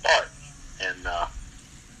falls apart. And,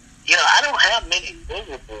 I don't have many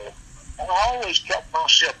miserable. I always kept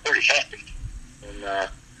myself pretty happy. And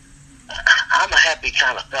I'm a happy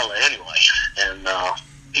kind of fella anyway. And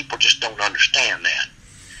people just don't understand that.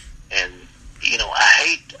 And, I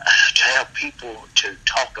hate to have people to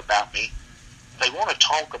talk about me. If they want to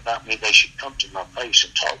talk about me, they should come to my face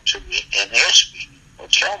and talk to me and ask me or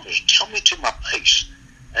tell me to my face.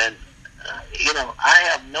 And, I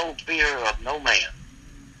have no fear of no man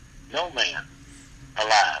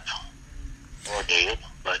alive or dead,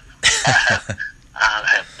 but I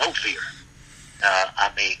have no fear.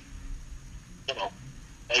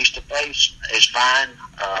 Face to face is fine.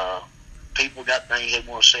 People got things they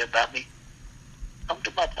want to say about me. Come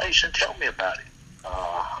to my face and tell me about it.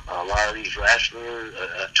 A lot of these wrestlers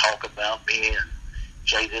talk about me and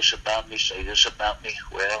say this about me.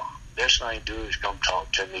 Well, best thing to do is come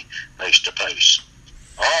talk to me face to face.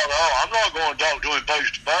 Oh, no, I'm not going to talk to him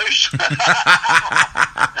face to face.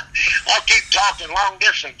 I'll keep talking long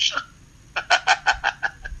distance.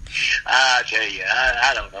 I tell you,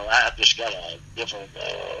 I don't know. I've just got a different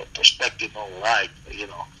perspective on life. Me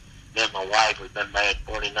and my wife have been married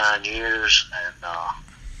 49 years, and,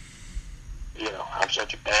 I'm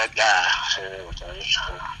such a bad guy and everything.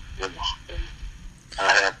 I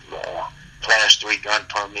have Class 3 gun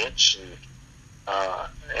permits, and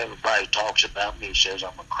everybody talks about me, says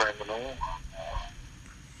I'm a criminal.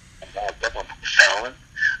 I'm a felon.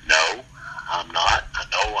 No, I'm not. I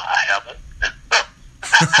know I haven't.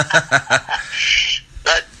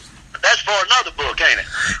 But that's for another book, ain't it?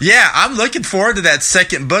 Yeah, I'm looking forward to that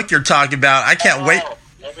second book you're talking about. I can't wait.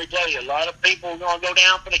 Let me tell you, a lot of people are going to go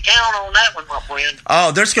down for the count on that one, my friend.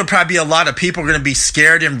 Oh, there's going to probably be a lot of people going to be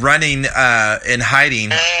scared and running and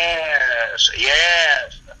hiding. Yes.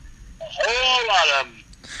 A whole lot of them.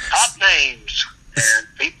 Top names. And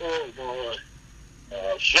people are going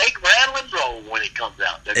to shake, rattle, and roll when it comes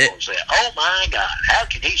out. They're going to say, oh, my God, how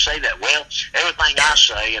can he say that? Well, everything I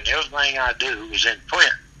say and everything I do is in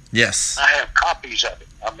print. Yes. I have copies of it.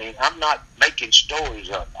 I'm not making stories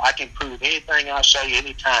up. I can prove anything I say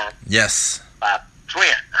anytime. Yes. By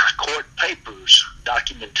print, court papers,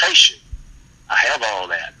 documentation. I have all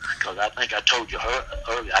that because I think I told you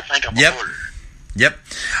earlier. I think I'm a hoarder. Yep.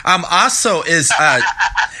 Also is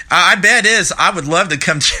I bet is I would love to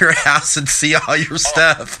come to your house and see all your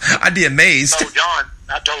stuff. I'd be amazed.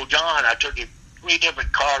 I told John I took him 3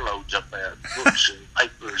 different carloads up there, books and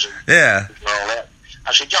papers and all that.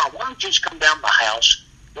 I said, John, why don't you just come down to my house,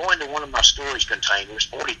 go into one of my storage containers,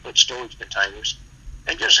 40-foot storage containers,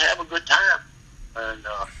 and just have a good time. And,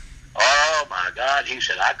 oh, my God, he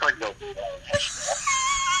said, I couldn't go through all that stuff.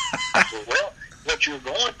 I said, well, what you're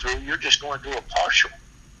going through, you're just going through a partial,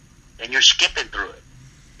 and you're skipping through it.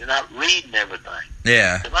 You're not reading everything.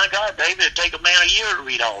 Yeah. So, my God, David, it'd take a man a year to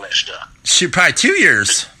read all that stuff. Shoot, probably 2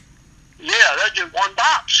 years. Yeah, that's just one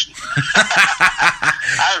box.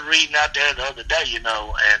 I was reading out there the other day, and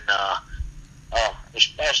it's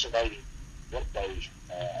fascinating what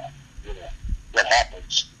what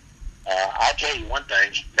happens. I'll tell you one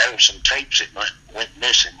thing, there were some tapes that went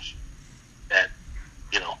missing that,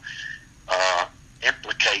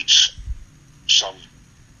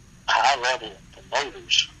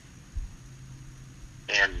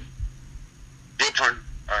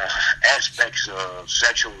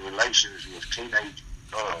 sexual relations with teenage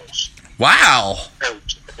girls. Wow. So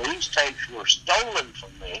these tapes were stolen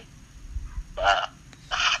from me by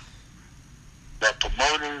the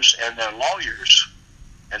promoters and their lawyers,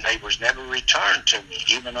 and they was never returned to me,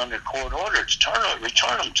 even under court order to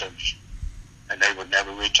return them to me. And they would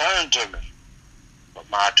never return to me. But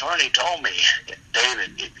my attorney told me,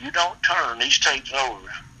 David, if you don't turn these tapes over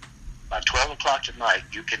by 12 o'clock tonight,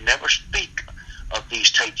 you can never speak of these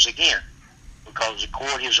tapes again, because the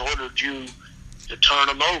court has ordered you to turn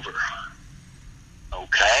them over.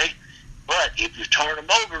 Okay? But if you turn them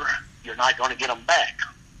over, you're not going to get them back.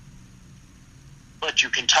 But you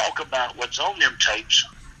can talk about what's on them tapes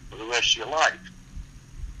for the rest of your life.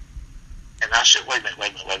 And I said, wait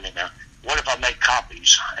a minute now. What if I make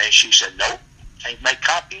copies? And she said, nope, can't make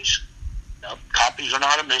copies. No, copies are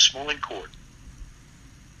not admissible in court.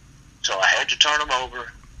 So I had to turn them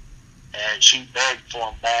over, and she begged for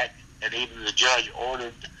them back, and even the judge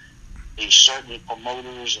ordered these certain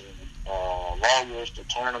promoters and lawyers to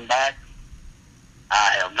turn them back.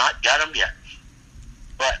 I have not got them yet.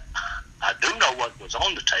 But I do know what was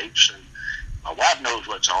on the tapes, and my wife knows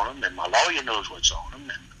what's on them, and my lawyer knows what's on them,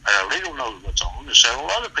 and our legal knows what's on them, and several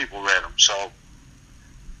other people read them. So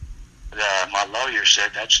my lawyer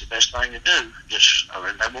said that's the best thing to do. Just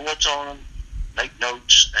remember what's on them, make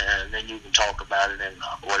notes, and then you can talk about it in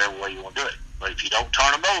whatever way you want to do it. But if you don't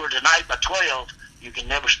turn them over tonight by 12, you can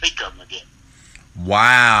never speak of them again.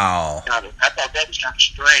 Wow. I thought that was kind of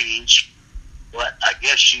strange, but I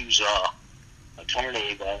guess she's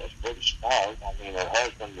attorney that was pretty smart. I mean, her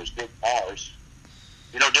husband was Dick Morris.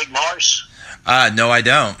 You know Dick Morris? No, I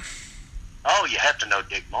don't. Oh, you have to know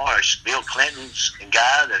Dick Morris. Bill Clinton's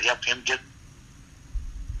guy that helped him get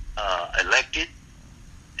elected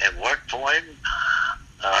and worked for him.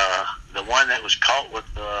 The one that was caught with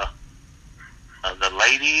the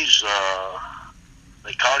ladies,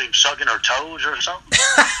 they caught him sucking her toes or something.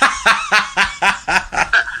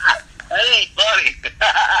 That ain't funny.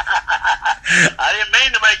 I didn't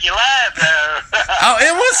mean to make you laugh there. Oh,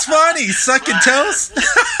 it was funny, sucking toes.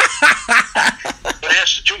 But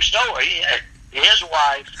it's a true story. His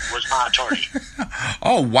wife was my attorney.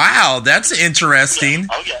 Oh, wow, that's interesting. Yeah.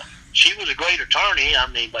 Oh, yeah. She was a great attorney, I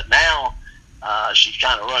mean, but now she's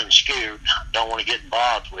kind of running scared. Don't want to get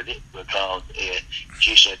involved with it because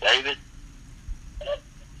she said, David,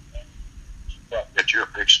 that you're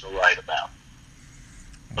fixing to write about.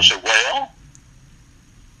 I said, well,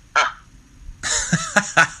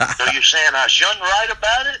 so you're saying I shouldn't write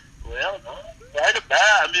about it? Well, no, write about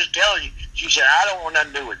it. I'm just telling you. She said, I don't want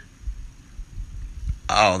nothing to do with it.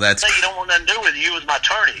 Oh, that's... I said, you don't want nothing to do with it. You was my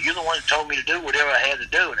attorney. You're the one that told me to do whatever I had to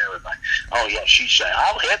do and everything. Oh, yeah, she said,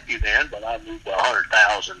 I'll help you then, but I moved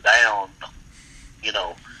 100,000 down, you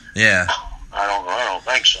know. Yeah. I don't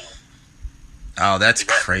think so. Oh, that's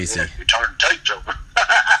crazy. You turn tapes over.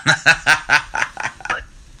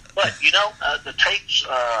 But you know, the tapes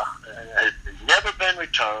have never been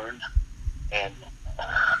returned, and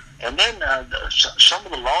then some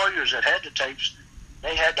of the lawyers that had the tapes,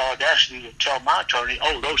 they had the audacity to tell my attorney,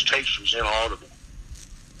 "Oh, those tapes was inaudible.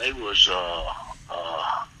 They was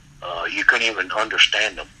you couldn't even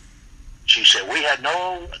understand them." She said, "We had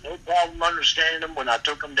no problem understanding them when I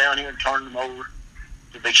took them down here and turned them over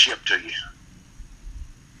to be shipped to you."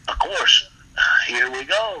 Of course, here we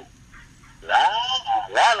go. La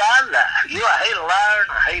la la la. I hate a liar,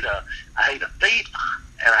 and I hate a thief,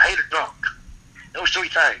 and I hate a drunk. Those three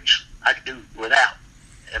things I could do without.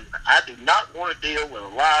 And I do not want to deal with a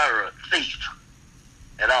liar or a thief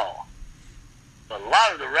at all. But a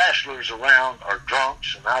lot of the wrestlers around are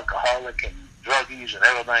drunks and alcoholic and druggies and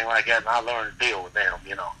everything like that, and I learned to deal with them,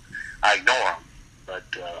 you know. I ignore them, but,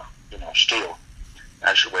 you know, still,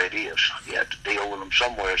 that's the way it is. You have to deal with them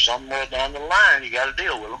somewhere down the line. You got to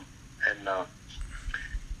deal with them. And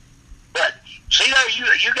but see there,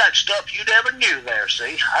 you got stuff you never knew there.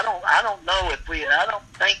 See, I don't know if I don't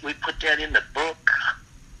think we put that in the book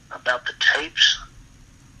about the tapes.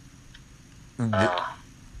 I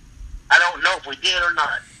don't know if we did or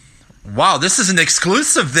not. Wow, this is an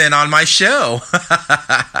exclusive then on my show.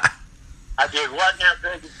 I did what now,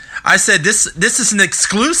 Greg? I said this is an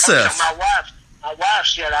exclusive. Oh, yeah, my wife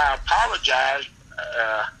said I apologized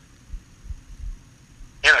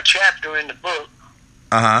in a chapter in the book.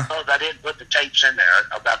 Because I didn't put the tapes in there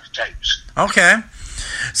about the tapes. Okay.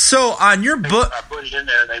 So on your book, I put it in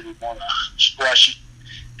there. They would want to squash it.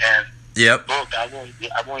 And yep. The book, I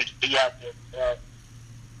wanted to be out there.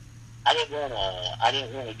 I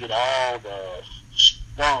didn't want to get all the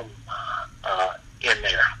scrum in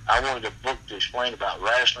there. I wanted a book to explain about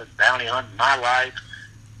wrestling, bounty hunting, my life,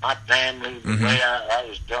 my family, the way I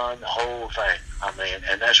was done, the whole thing. I mean,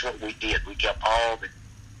 and that's what we did. We kept all the,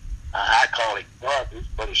 I call it garbage,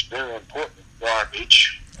 but it's very important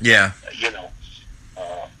garbage. Yeah. You know,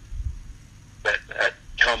 that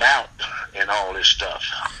come out and all this stuff.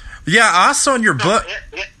 Yeah, also in your book.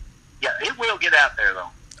 It will get out there, though.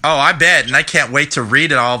 Oh, I bet, and I can't wait to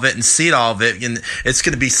read all of it and see all of it. And it's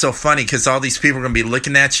going to be so funny because all these people are going to be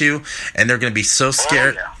looking at you, and they're going to be so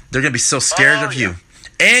scared. Oh, yeah. They're going to be so scared of you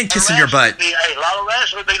and kissing your butt. A lot of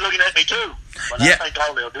wrestlers will be looking at me too, but I think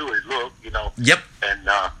all they'll do is look, you know. Yep. And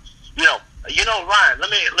you know, Ryan.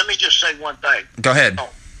 Let me just say one thing. Go ahead.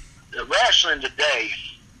 The wrestling today,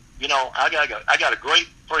 you know, I got a great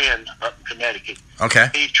friend up in Connecticut. Okay.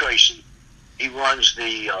 Steve Tracy. He runs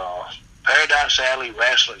the Paradise Alley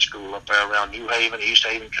Wrestling School up there around New Haven, East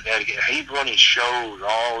Haven, Connecticut. He's running shows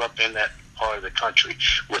all up in that part of the country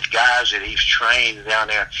with guys that he's trained down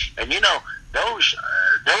there. And you know, those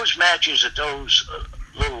matches at those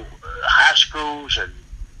little high schools and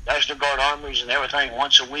National Guard armories and everything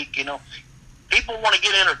once a week, you know, people want to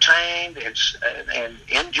get entertained and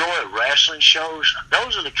enjoy wrestling shows.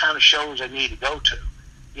 Those are the kind of shows they need to go to.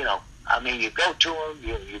 You know, I mean, you go to them,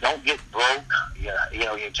 you don't get broke. You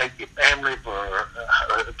know, you take your family for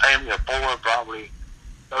a family of four, probably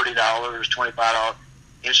 $30, $25,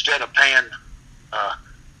 instead of paying,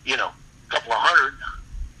 you know, a couple of $100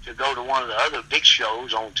 to go to one of the other big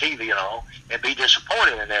shows on TV, you know, and be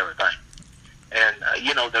disappointed in everything. And,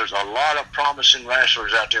 you know, there's a lot of promising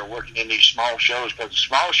wrestlers out there working in these small shows because the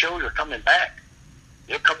small shows are coming back.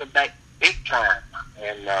 They're coming back big time.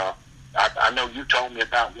 And I know you told me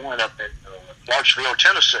about one up in Clarksville,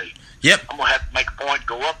 Tennessee. Yep. I'm going to have to make a point,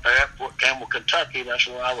 go up there, Fort Campbell, Kentucky. That's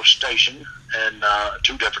where I was stationed, and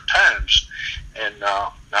 2 different times. And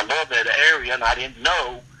I love that area, and I didn't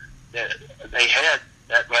know that they had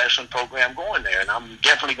that wrestling program going there. And I'm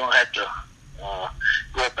definitely going to have to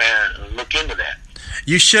go up there and look into that.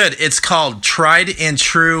 You should. It's called Tried and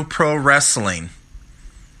True Pro Wrestling.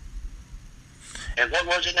 And what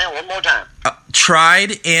was it now? One more time.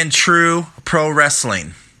 Tried and True Pro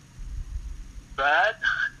Wrestling. Tried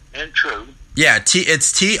and True. Yeah,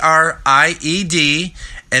 it's TRIED,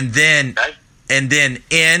 and then Okay. and then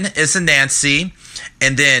N is a Nancy,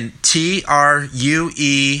 and then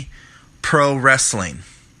TRUE Pro Wrestling.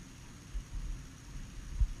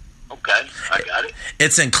 Okay, I got it.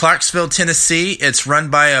 It's in Clarksville, Tennessee. It's run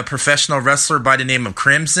by a professional wrestler by the name of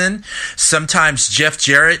Crimson. Sometimes Jeff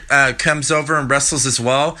Jarrett comes over and wrestles as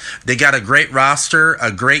well. They got a great roster,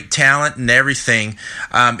 a great talent, and everything.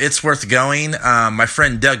 It's worth going. My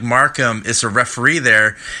friend Doug Markham is a referee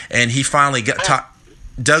there, and he finally got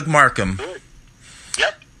Doug Markham. Good.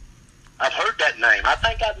 Yep. I've heard that name. I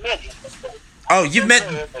think I've met him before. Oh, you've met...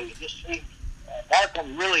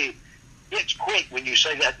 Markham really hits quick when you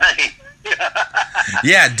say that name.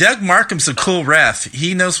 Yeah, Doug Markham's a cool ref.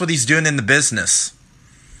 He knows what he's doing in the business.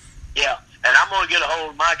 Yeah, and I'm going to get a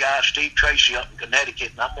hold of my guy, Steve Tracy, up in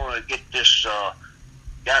Connecticut, and I'm going to get this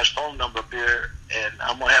guy's phone number up here, and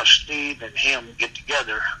I'm going to have Steve and him get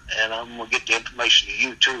together, and I'm going to get the information to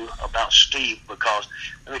you, too, about Steve, because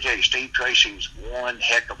let me tell you, Steve Tracy's one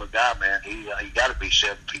heck of a guy, man. He got to be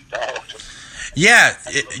 7 feet tall. Yeah.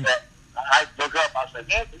 I look up, I said,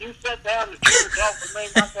 man, can you sit down and talk to me?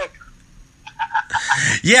 I said,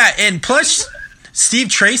 yeah, and plus, Steve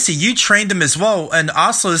Tracy, you trained him as well, and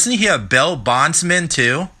also, isn't he a bail bondsman,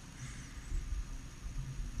 too?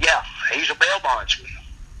 yeah, he's a bail bondsman.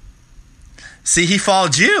 See, he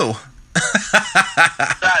followed you.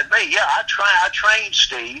 Besides me, yeah, I trained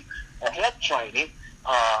Steve. I helped train him,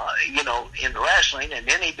 you know, in wrestling, and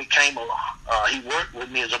then he became he worked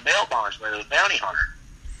with me as a bail bondsman, as a bounty hunter.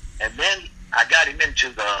 And then I got him into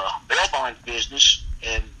the bail bond business,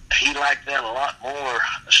 and he liked that a lot more,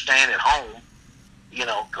 staying at home, you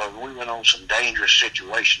know, because we went on some dangerous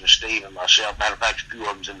situations, Steve and myself. Matter of fact, a few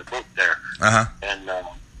of them's in the book there. Uh-huh. And,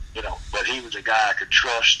 you know, but he was a guy I could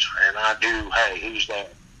trust, and I do, hey, he's a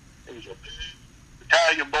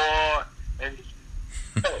Italian boy, and he's,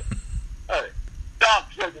 hey,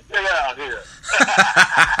 Doc said to get out here.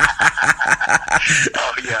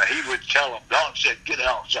 Oh, yeah, he would tell him, Doc said, get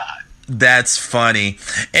outside. That's funny.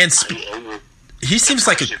 And he seems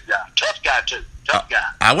like a guy. Tough guy, too. Tough guy.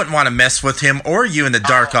 I wouldn't want to mess with him or you in the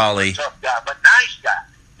dark alley. Tough guy, but nice guy.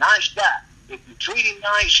 Nice guy. If you treat him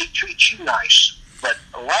nice, he treats you nice. But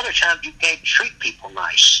a lot of times you can't treat people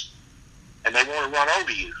nice, and they want to run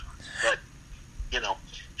over you. But, you know,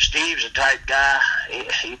 Steve's the type guy,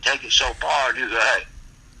 he take it so far, and you go, hey,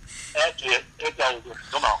 that's it, it's over,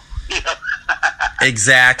 come on. You know?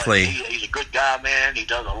 Exactly. He's a good guy, man. He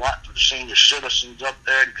does a lot for the senior citizens up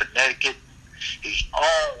there in Connecticut. He's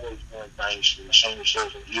always doing things for the senior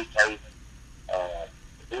citizen, Youth Haven,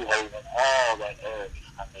 New Haven, all that area.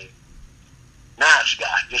 I mean, nice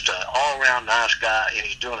guy, just an all-around nice guy, and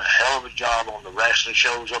he's doing a hell of a job on the wrestling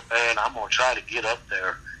shows up there, and I'm going to try to get up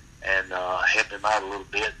there and help him out a little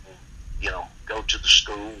bit and, go to the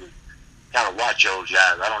school and kind of watch those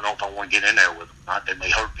guys. I don't know if I want to get in there with them. Not, they may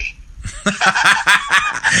hurt me.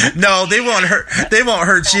 No, they won't hurt. They won't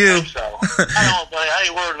hurt you. I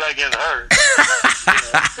ain't worried about getting hurt.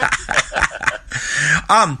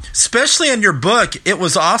 Especially in your book, it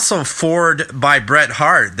was also forwarded by Bret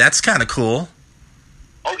Hart. That's kind of cool.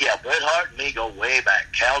 Oh yeah, Bret Hart and me go way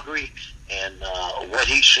back, Calgary, and what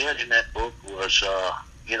he said in that book was,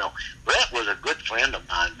 Bret was a good friend of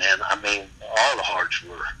mine, man. I mean, all the Harts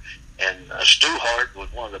were, and Stu Hart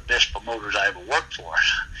was one of the best promoters I ever worked for.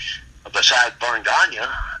 Besides Vern Gagne,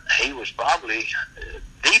 he was probably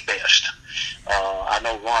the best. I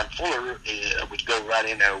know Ron Fuller would go right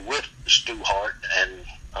in there with Stu Hart and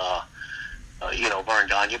Vern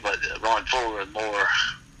Gagne, but Ron Fuller was more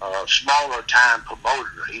smaller time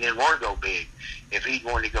promoter. He didn't want to go big. If he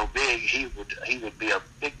wanted to go big, he would be a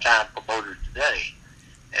big time promoter today.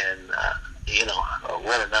 And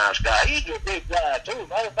what a nice guy. He's a big guy too.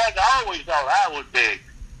 Matter of fact, I always thought I was big.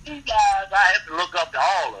 These guys, I have to look up to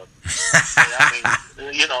all of them.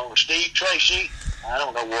 Steve Tracy, I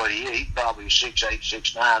don't know what he is. He's probably 6'8",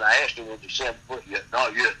 6'9". I asked him, was he 7 foot yet? No,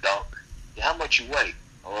 yet, dog. How much you weigh?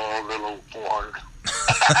 Oh, a little over 400.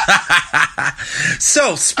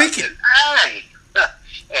 So, speaking...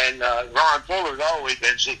 And Ron Fuller's always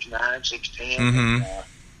been 6'9", 6'10".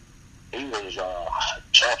 Mm-hmm. He was a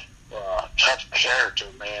tough character,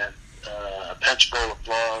 man. Pensacola,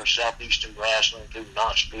 Florida, Southeastern Wrestling, through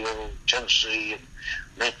Knoxville, Tennessee, and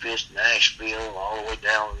Memphis, Nashville, all the way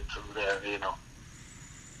down through there,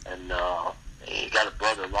 And he got a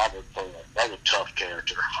brother, Robert Fuller, another tough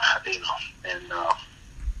character, And,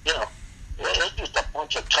 it's just a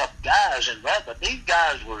bunch of tough guys in that, but these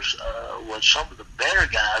guys was some of the better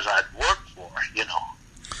guys I'd worked for,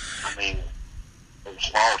 I mean,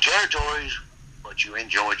 small territories, but you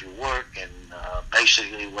enjoyed your work, and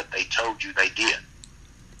basically what they told you they did.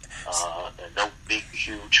 No big,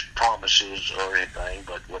 huge promises or anything,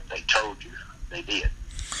 but what they told you, they did.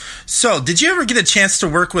 So, did you ever get a chance to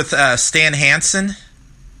work with Stan Hansen?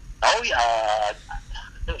 Oh, yeah.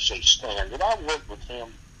 Let's see, Stan. Did I work with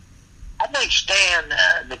him? I think Stan,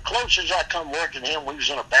 the closest I come working with him, we was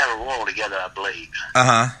in a battle royal together, I believe.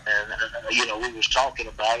 Uh-huh. And, we was talking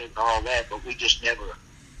about it and all that, but we just never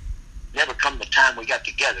come the time we got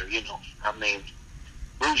together, I mean,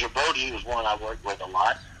 Bruiser Brody was one I worked with a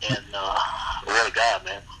lot, and what a guy,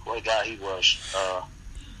 man. What a guy he was.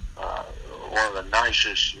 One of the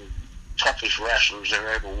nicest, toughest wrestlers there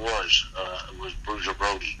ever was Bruiser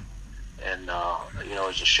Brody. And,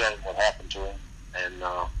 it's a shame what happened to him. And,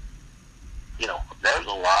 there's a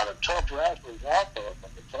lot of tough wrestlers out there,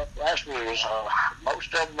 but the tough wrestlers,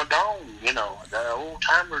 most of them are gone, the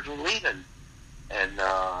old-timers are leaving. And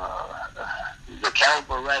the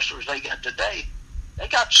caliber wrestlers they got today, they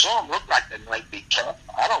got some look like they might be tough.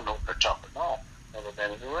 I don't know if they're tough or not. Never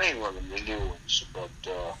been in the ring with them, the new ones. But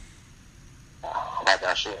like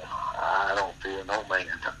I said, I don't fear no man.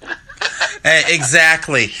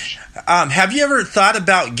 Exactly. Have you ever thought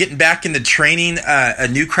about getting back into training a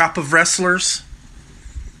new crop of wrestlers?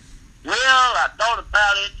 Well, I thought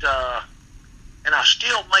about it, and I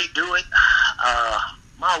still may do it.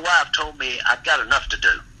 My wife told me I've got enough to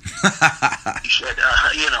do. She said,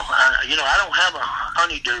 I don't have a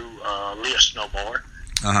honeydew list no more.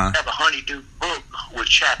 Uh-huh. I have a honeydew book with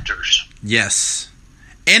chapters. Yes.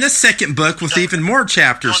 And a second book with even more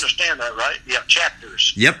chapters. You understand that, right? Yeah,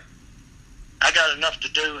 chapters. Yep. I got enough to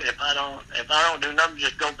do. If I don't do nothing,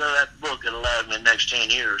 just go through that book. It'll last me the next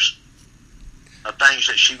 10 years of things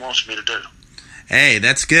that she wants me to do. Hey,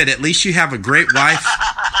 that's good. At least you have a great wife.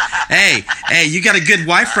 Hey, you got a good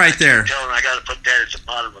wife right there. I got to put that at the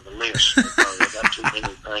bottom of the list because I got too many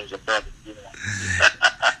things above it.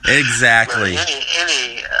 Exactly. But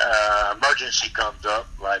any emergency comes up,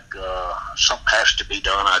 like something has to be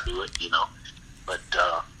done, I do it. But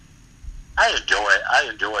I enjoy it. I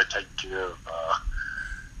enjoy taking care of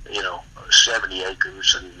 70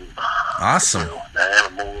 acres and awesome. The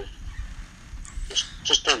animals.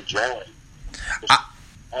 Just enjoy it.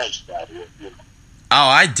 Nice out here, Oh,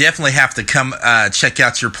 I definitely have to come check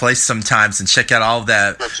out your place sometimes and check out all of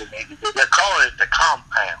that. They're calling it the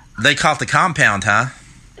compound. They call it the compound, huh?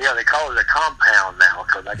 Yeah, they call it a compound now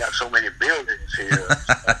because I got so many buildings here.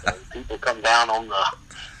 People come down on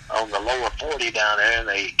the lower 40 down there and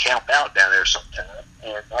they camp out down there sometimes.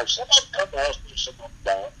 And somebody come to us and somebody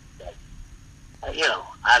down.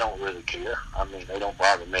 I don't really care. I mean, they don't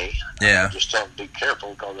bother me. Yeah. I just tell them to be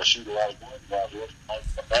careful because I shoot a lot of guns out here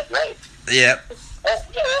that way. Yep. Oh,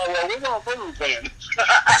 yeah, well, we're going to move then.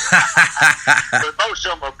 But most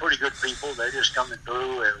of them are pretty good people. They're just coming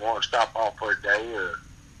through and want to stop off for a day or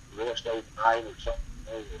rest overnight or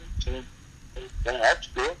something. That's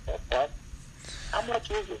good. That's fun. How much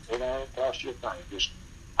is it? Cost you a thing. Just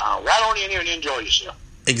right on in here and enjoy yourself.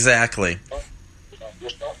 Exactly.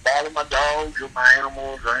 Just don't bother my dogs or my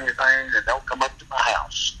animals or anything, and don't come up to my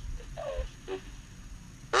house. They're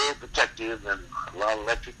very protective, and a lot of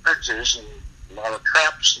electric fences and a lot of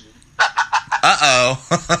traps. And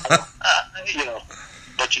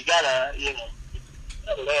but you gotta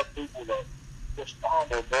let people that just find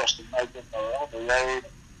their best and make it on the road.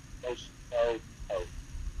 They say,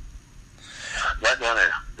 go down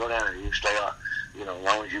there. You stay on. As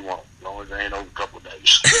long as you want, as long as they ain't over a couple of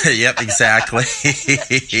days. Yep, exactly.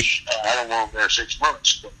 I don't want them there 6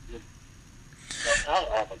 months. But,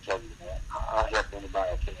 I can tell you that. I help anybody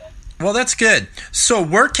I can. Well, that's good. So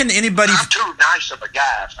where can anybody... I'm too nice of a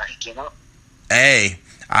guy, I think, Hey,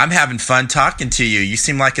 I'm having fun talking to you. You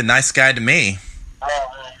seem like a nice guy to me.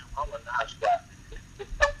 Oh, I'm a nice guy.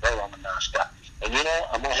 Don't know I'm a nice guy. And,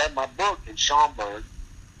 I'm going to have my book in Schaumburg.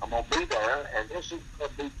 I'm going to be there, and this is going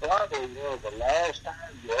to be probably the last time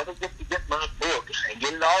you ever get to get my book and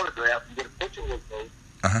get it autographed and get a picture with me.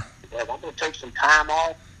 Uh-huh. Because I'm going to take some time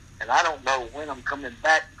off, and I don't know when I'm coming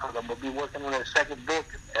back because I'm going to be working on that second book,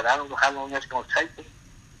 and I don't know how long that's going to take me.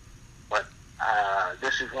 But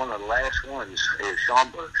this is one of the last ones in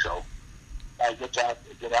Schaumburg, so I get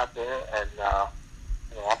out there, and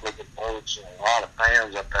I'm looking forward to a lot of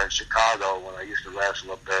fans up there in Chicago when I used to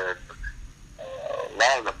wrestle up there. A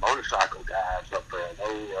lot of the motorcycle guys up there,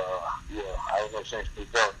 I don't know since we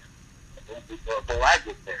built. Before I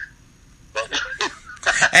get there. But,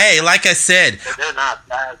 hey, like I said, they're not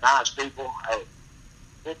nice people. Hey,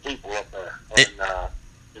 good people up there. And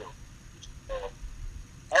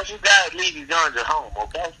as you guys leave your guns at home,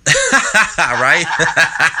 okay? Right?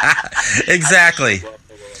 Exactly.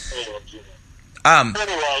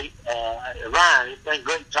 Anyway, Ryan, it's been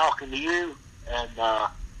great talking to you, and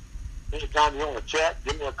anytime you want to chat,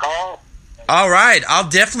 give me a call. All right. I'll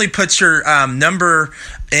definitely put your number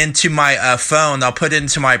into my phone. I'll put it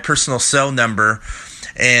into my personal cell number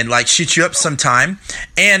and, shoot you up sometime.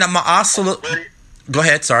 And I'm also... Go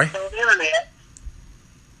ahead. Sorry. On the internet.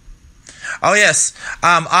 Oh, yes.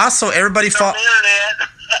 Also, everybody... On the internet.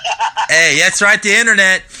 Hey, that's right, the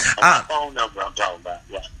internet. My phone number I'm talking about.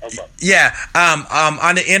 Yeah. Okay. Yeah.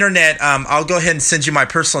 On the internet, I'll go ahead and send you my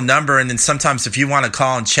personal number, and then sometimes if you want to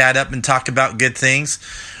call and chat up and talk about good things,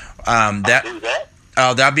 I'll do that.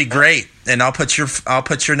 Oh, that'd be great. And I'll put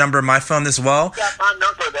your number in my phone as well. You got my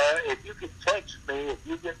number there. If you can text me, if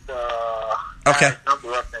you get the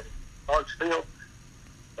number up in Clarksville,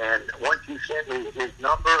 and once you send me his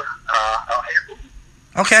number, I'll have it.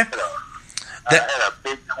 Okay. I had a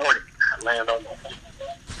big hornet land on my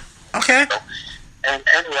Okay. So, and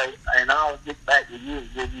anyway, and I'll get back to you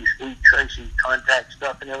and give you Steve Tracy contact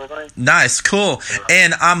stuff and everything. Nice, cool.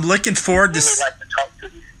 And I'm looking forward to... I'd really like to talk to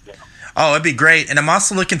you. Oh, it'd be great. And I'm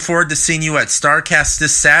also looking forward to seeing you at StarCast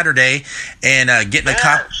this Saturday and getting a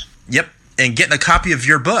copy. Yep, and getting a copy of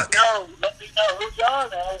your book. Let me know who you are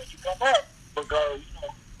now when you come up, because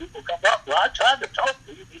people come up. Well, I tried to talk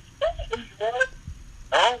to you. Did you tell me who you were?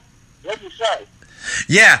 Oh, what did you say?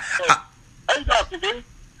 Yeah. Hey, Dr. D.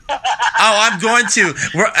 I'm going to.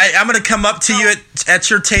 I'm going to come up to you at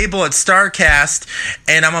your table at StarCast,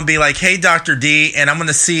 and I'm going to be like, "Hey, Dr. D," and I'm going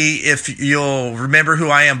to see if you'll remember who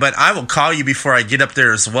I am. But I will call you before I get up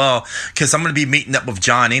there as well, because I'm going to be meeting up with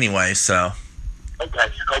John anyway. So. Okay,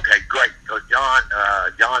 great. So John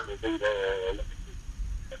will be there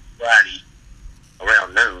Friday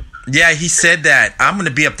around noon. Yeah, he said that. I'm going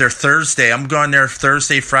to be up there Thursday. I'm going there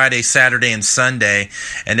Thursday, Friday, Saturday, and Sunday,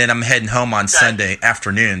 and then I'm heading home on Sunday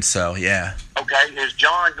afternoon, so yeah. Okay, is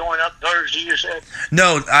John going up Thursday, you said?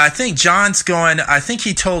 No, I think John's going, I think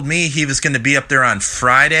he told me he was going to be up there on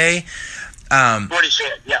Friday. What he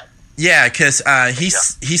said, yeah. Yeah, because he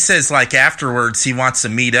says, afterwards he wants to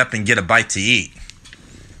meet up and get a bite to eat.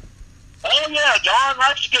 Oh, yeah, John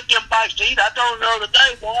likes to get them bites to eat. I told him the other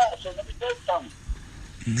day, boy, so let me do something.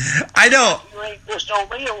 I know. You ain't just on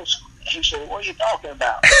meals. He said, "What are you talking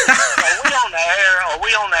about?" Are we on the air? Are we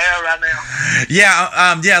on the air right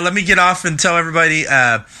now? Yeah. Let me get off and tell everybody.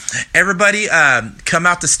 Everybody, come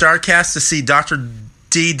out to StarCast to see Dr.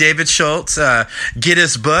 D. David Schultz. Get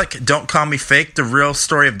his book, "Don't Call Me Fake: The Real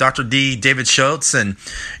Story of Dr. D. David Schultz," and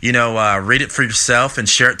read it for yourself and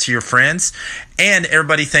share it to your friends. And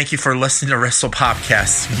everybody, thank you for listening to Wrestle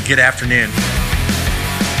Popcast. Good afternoon.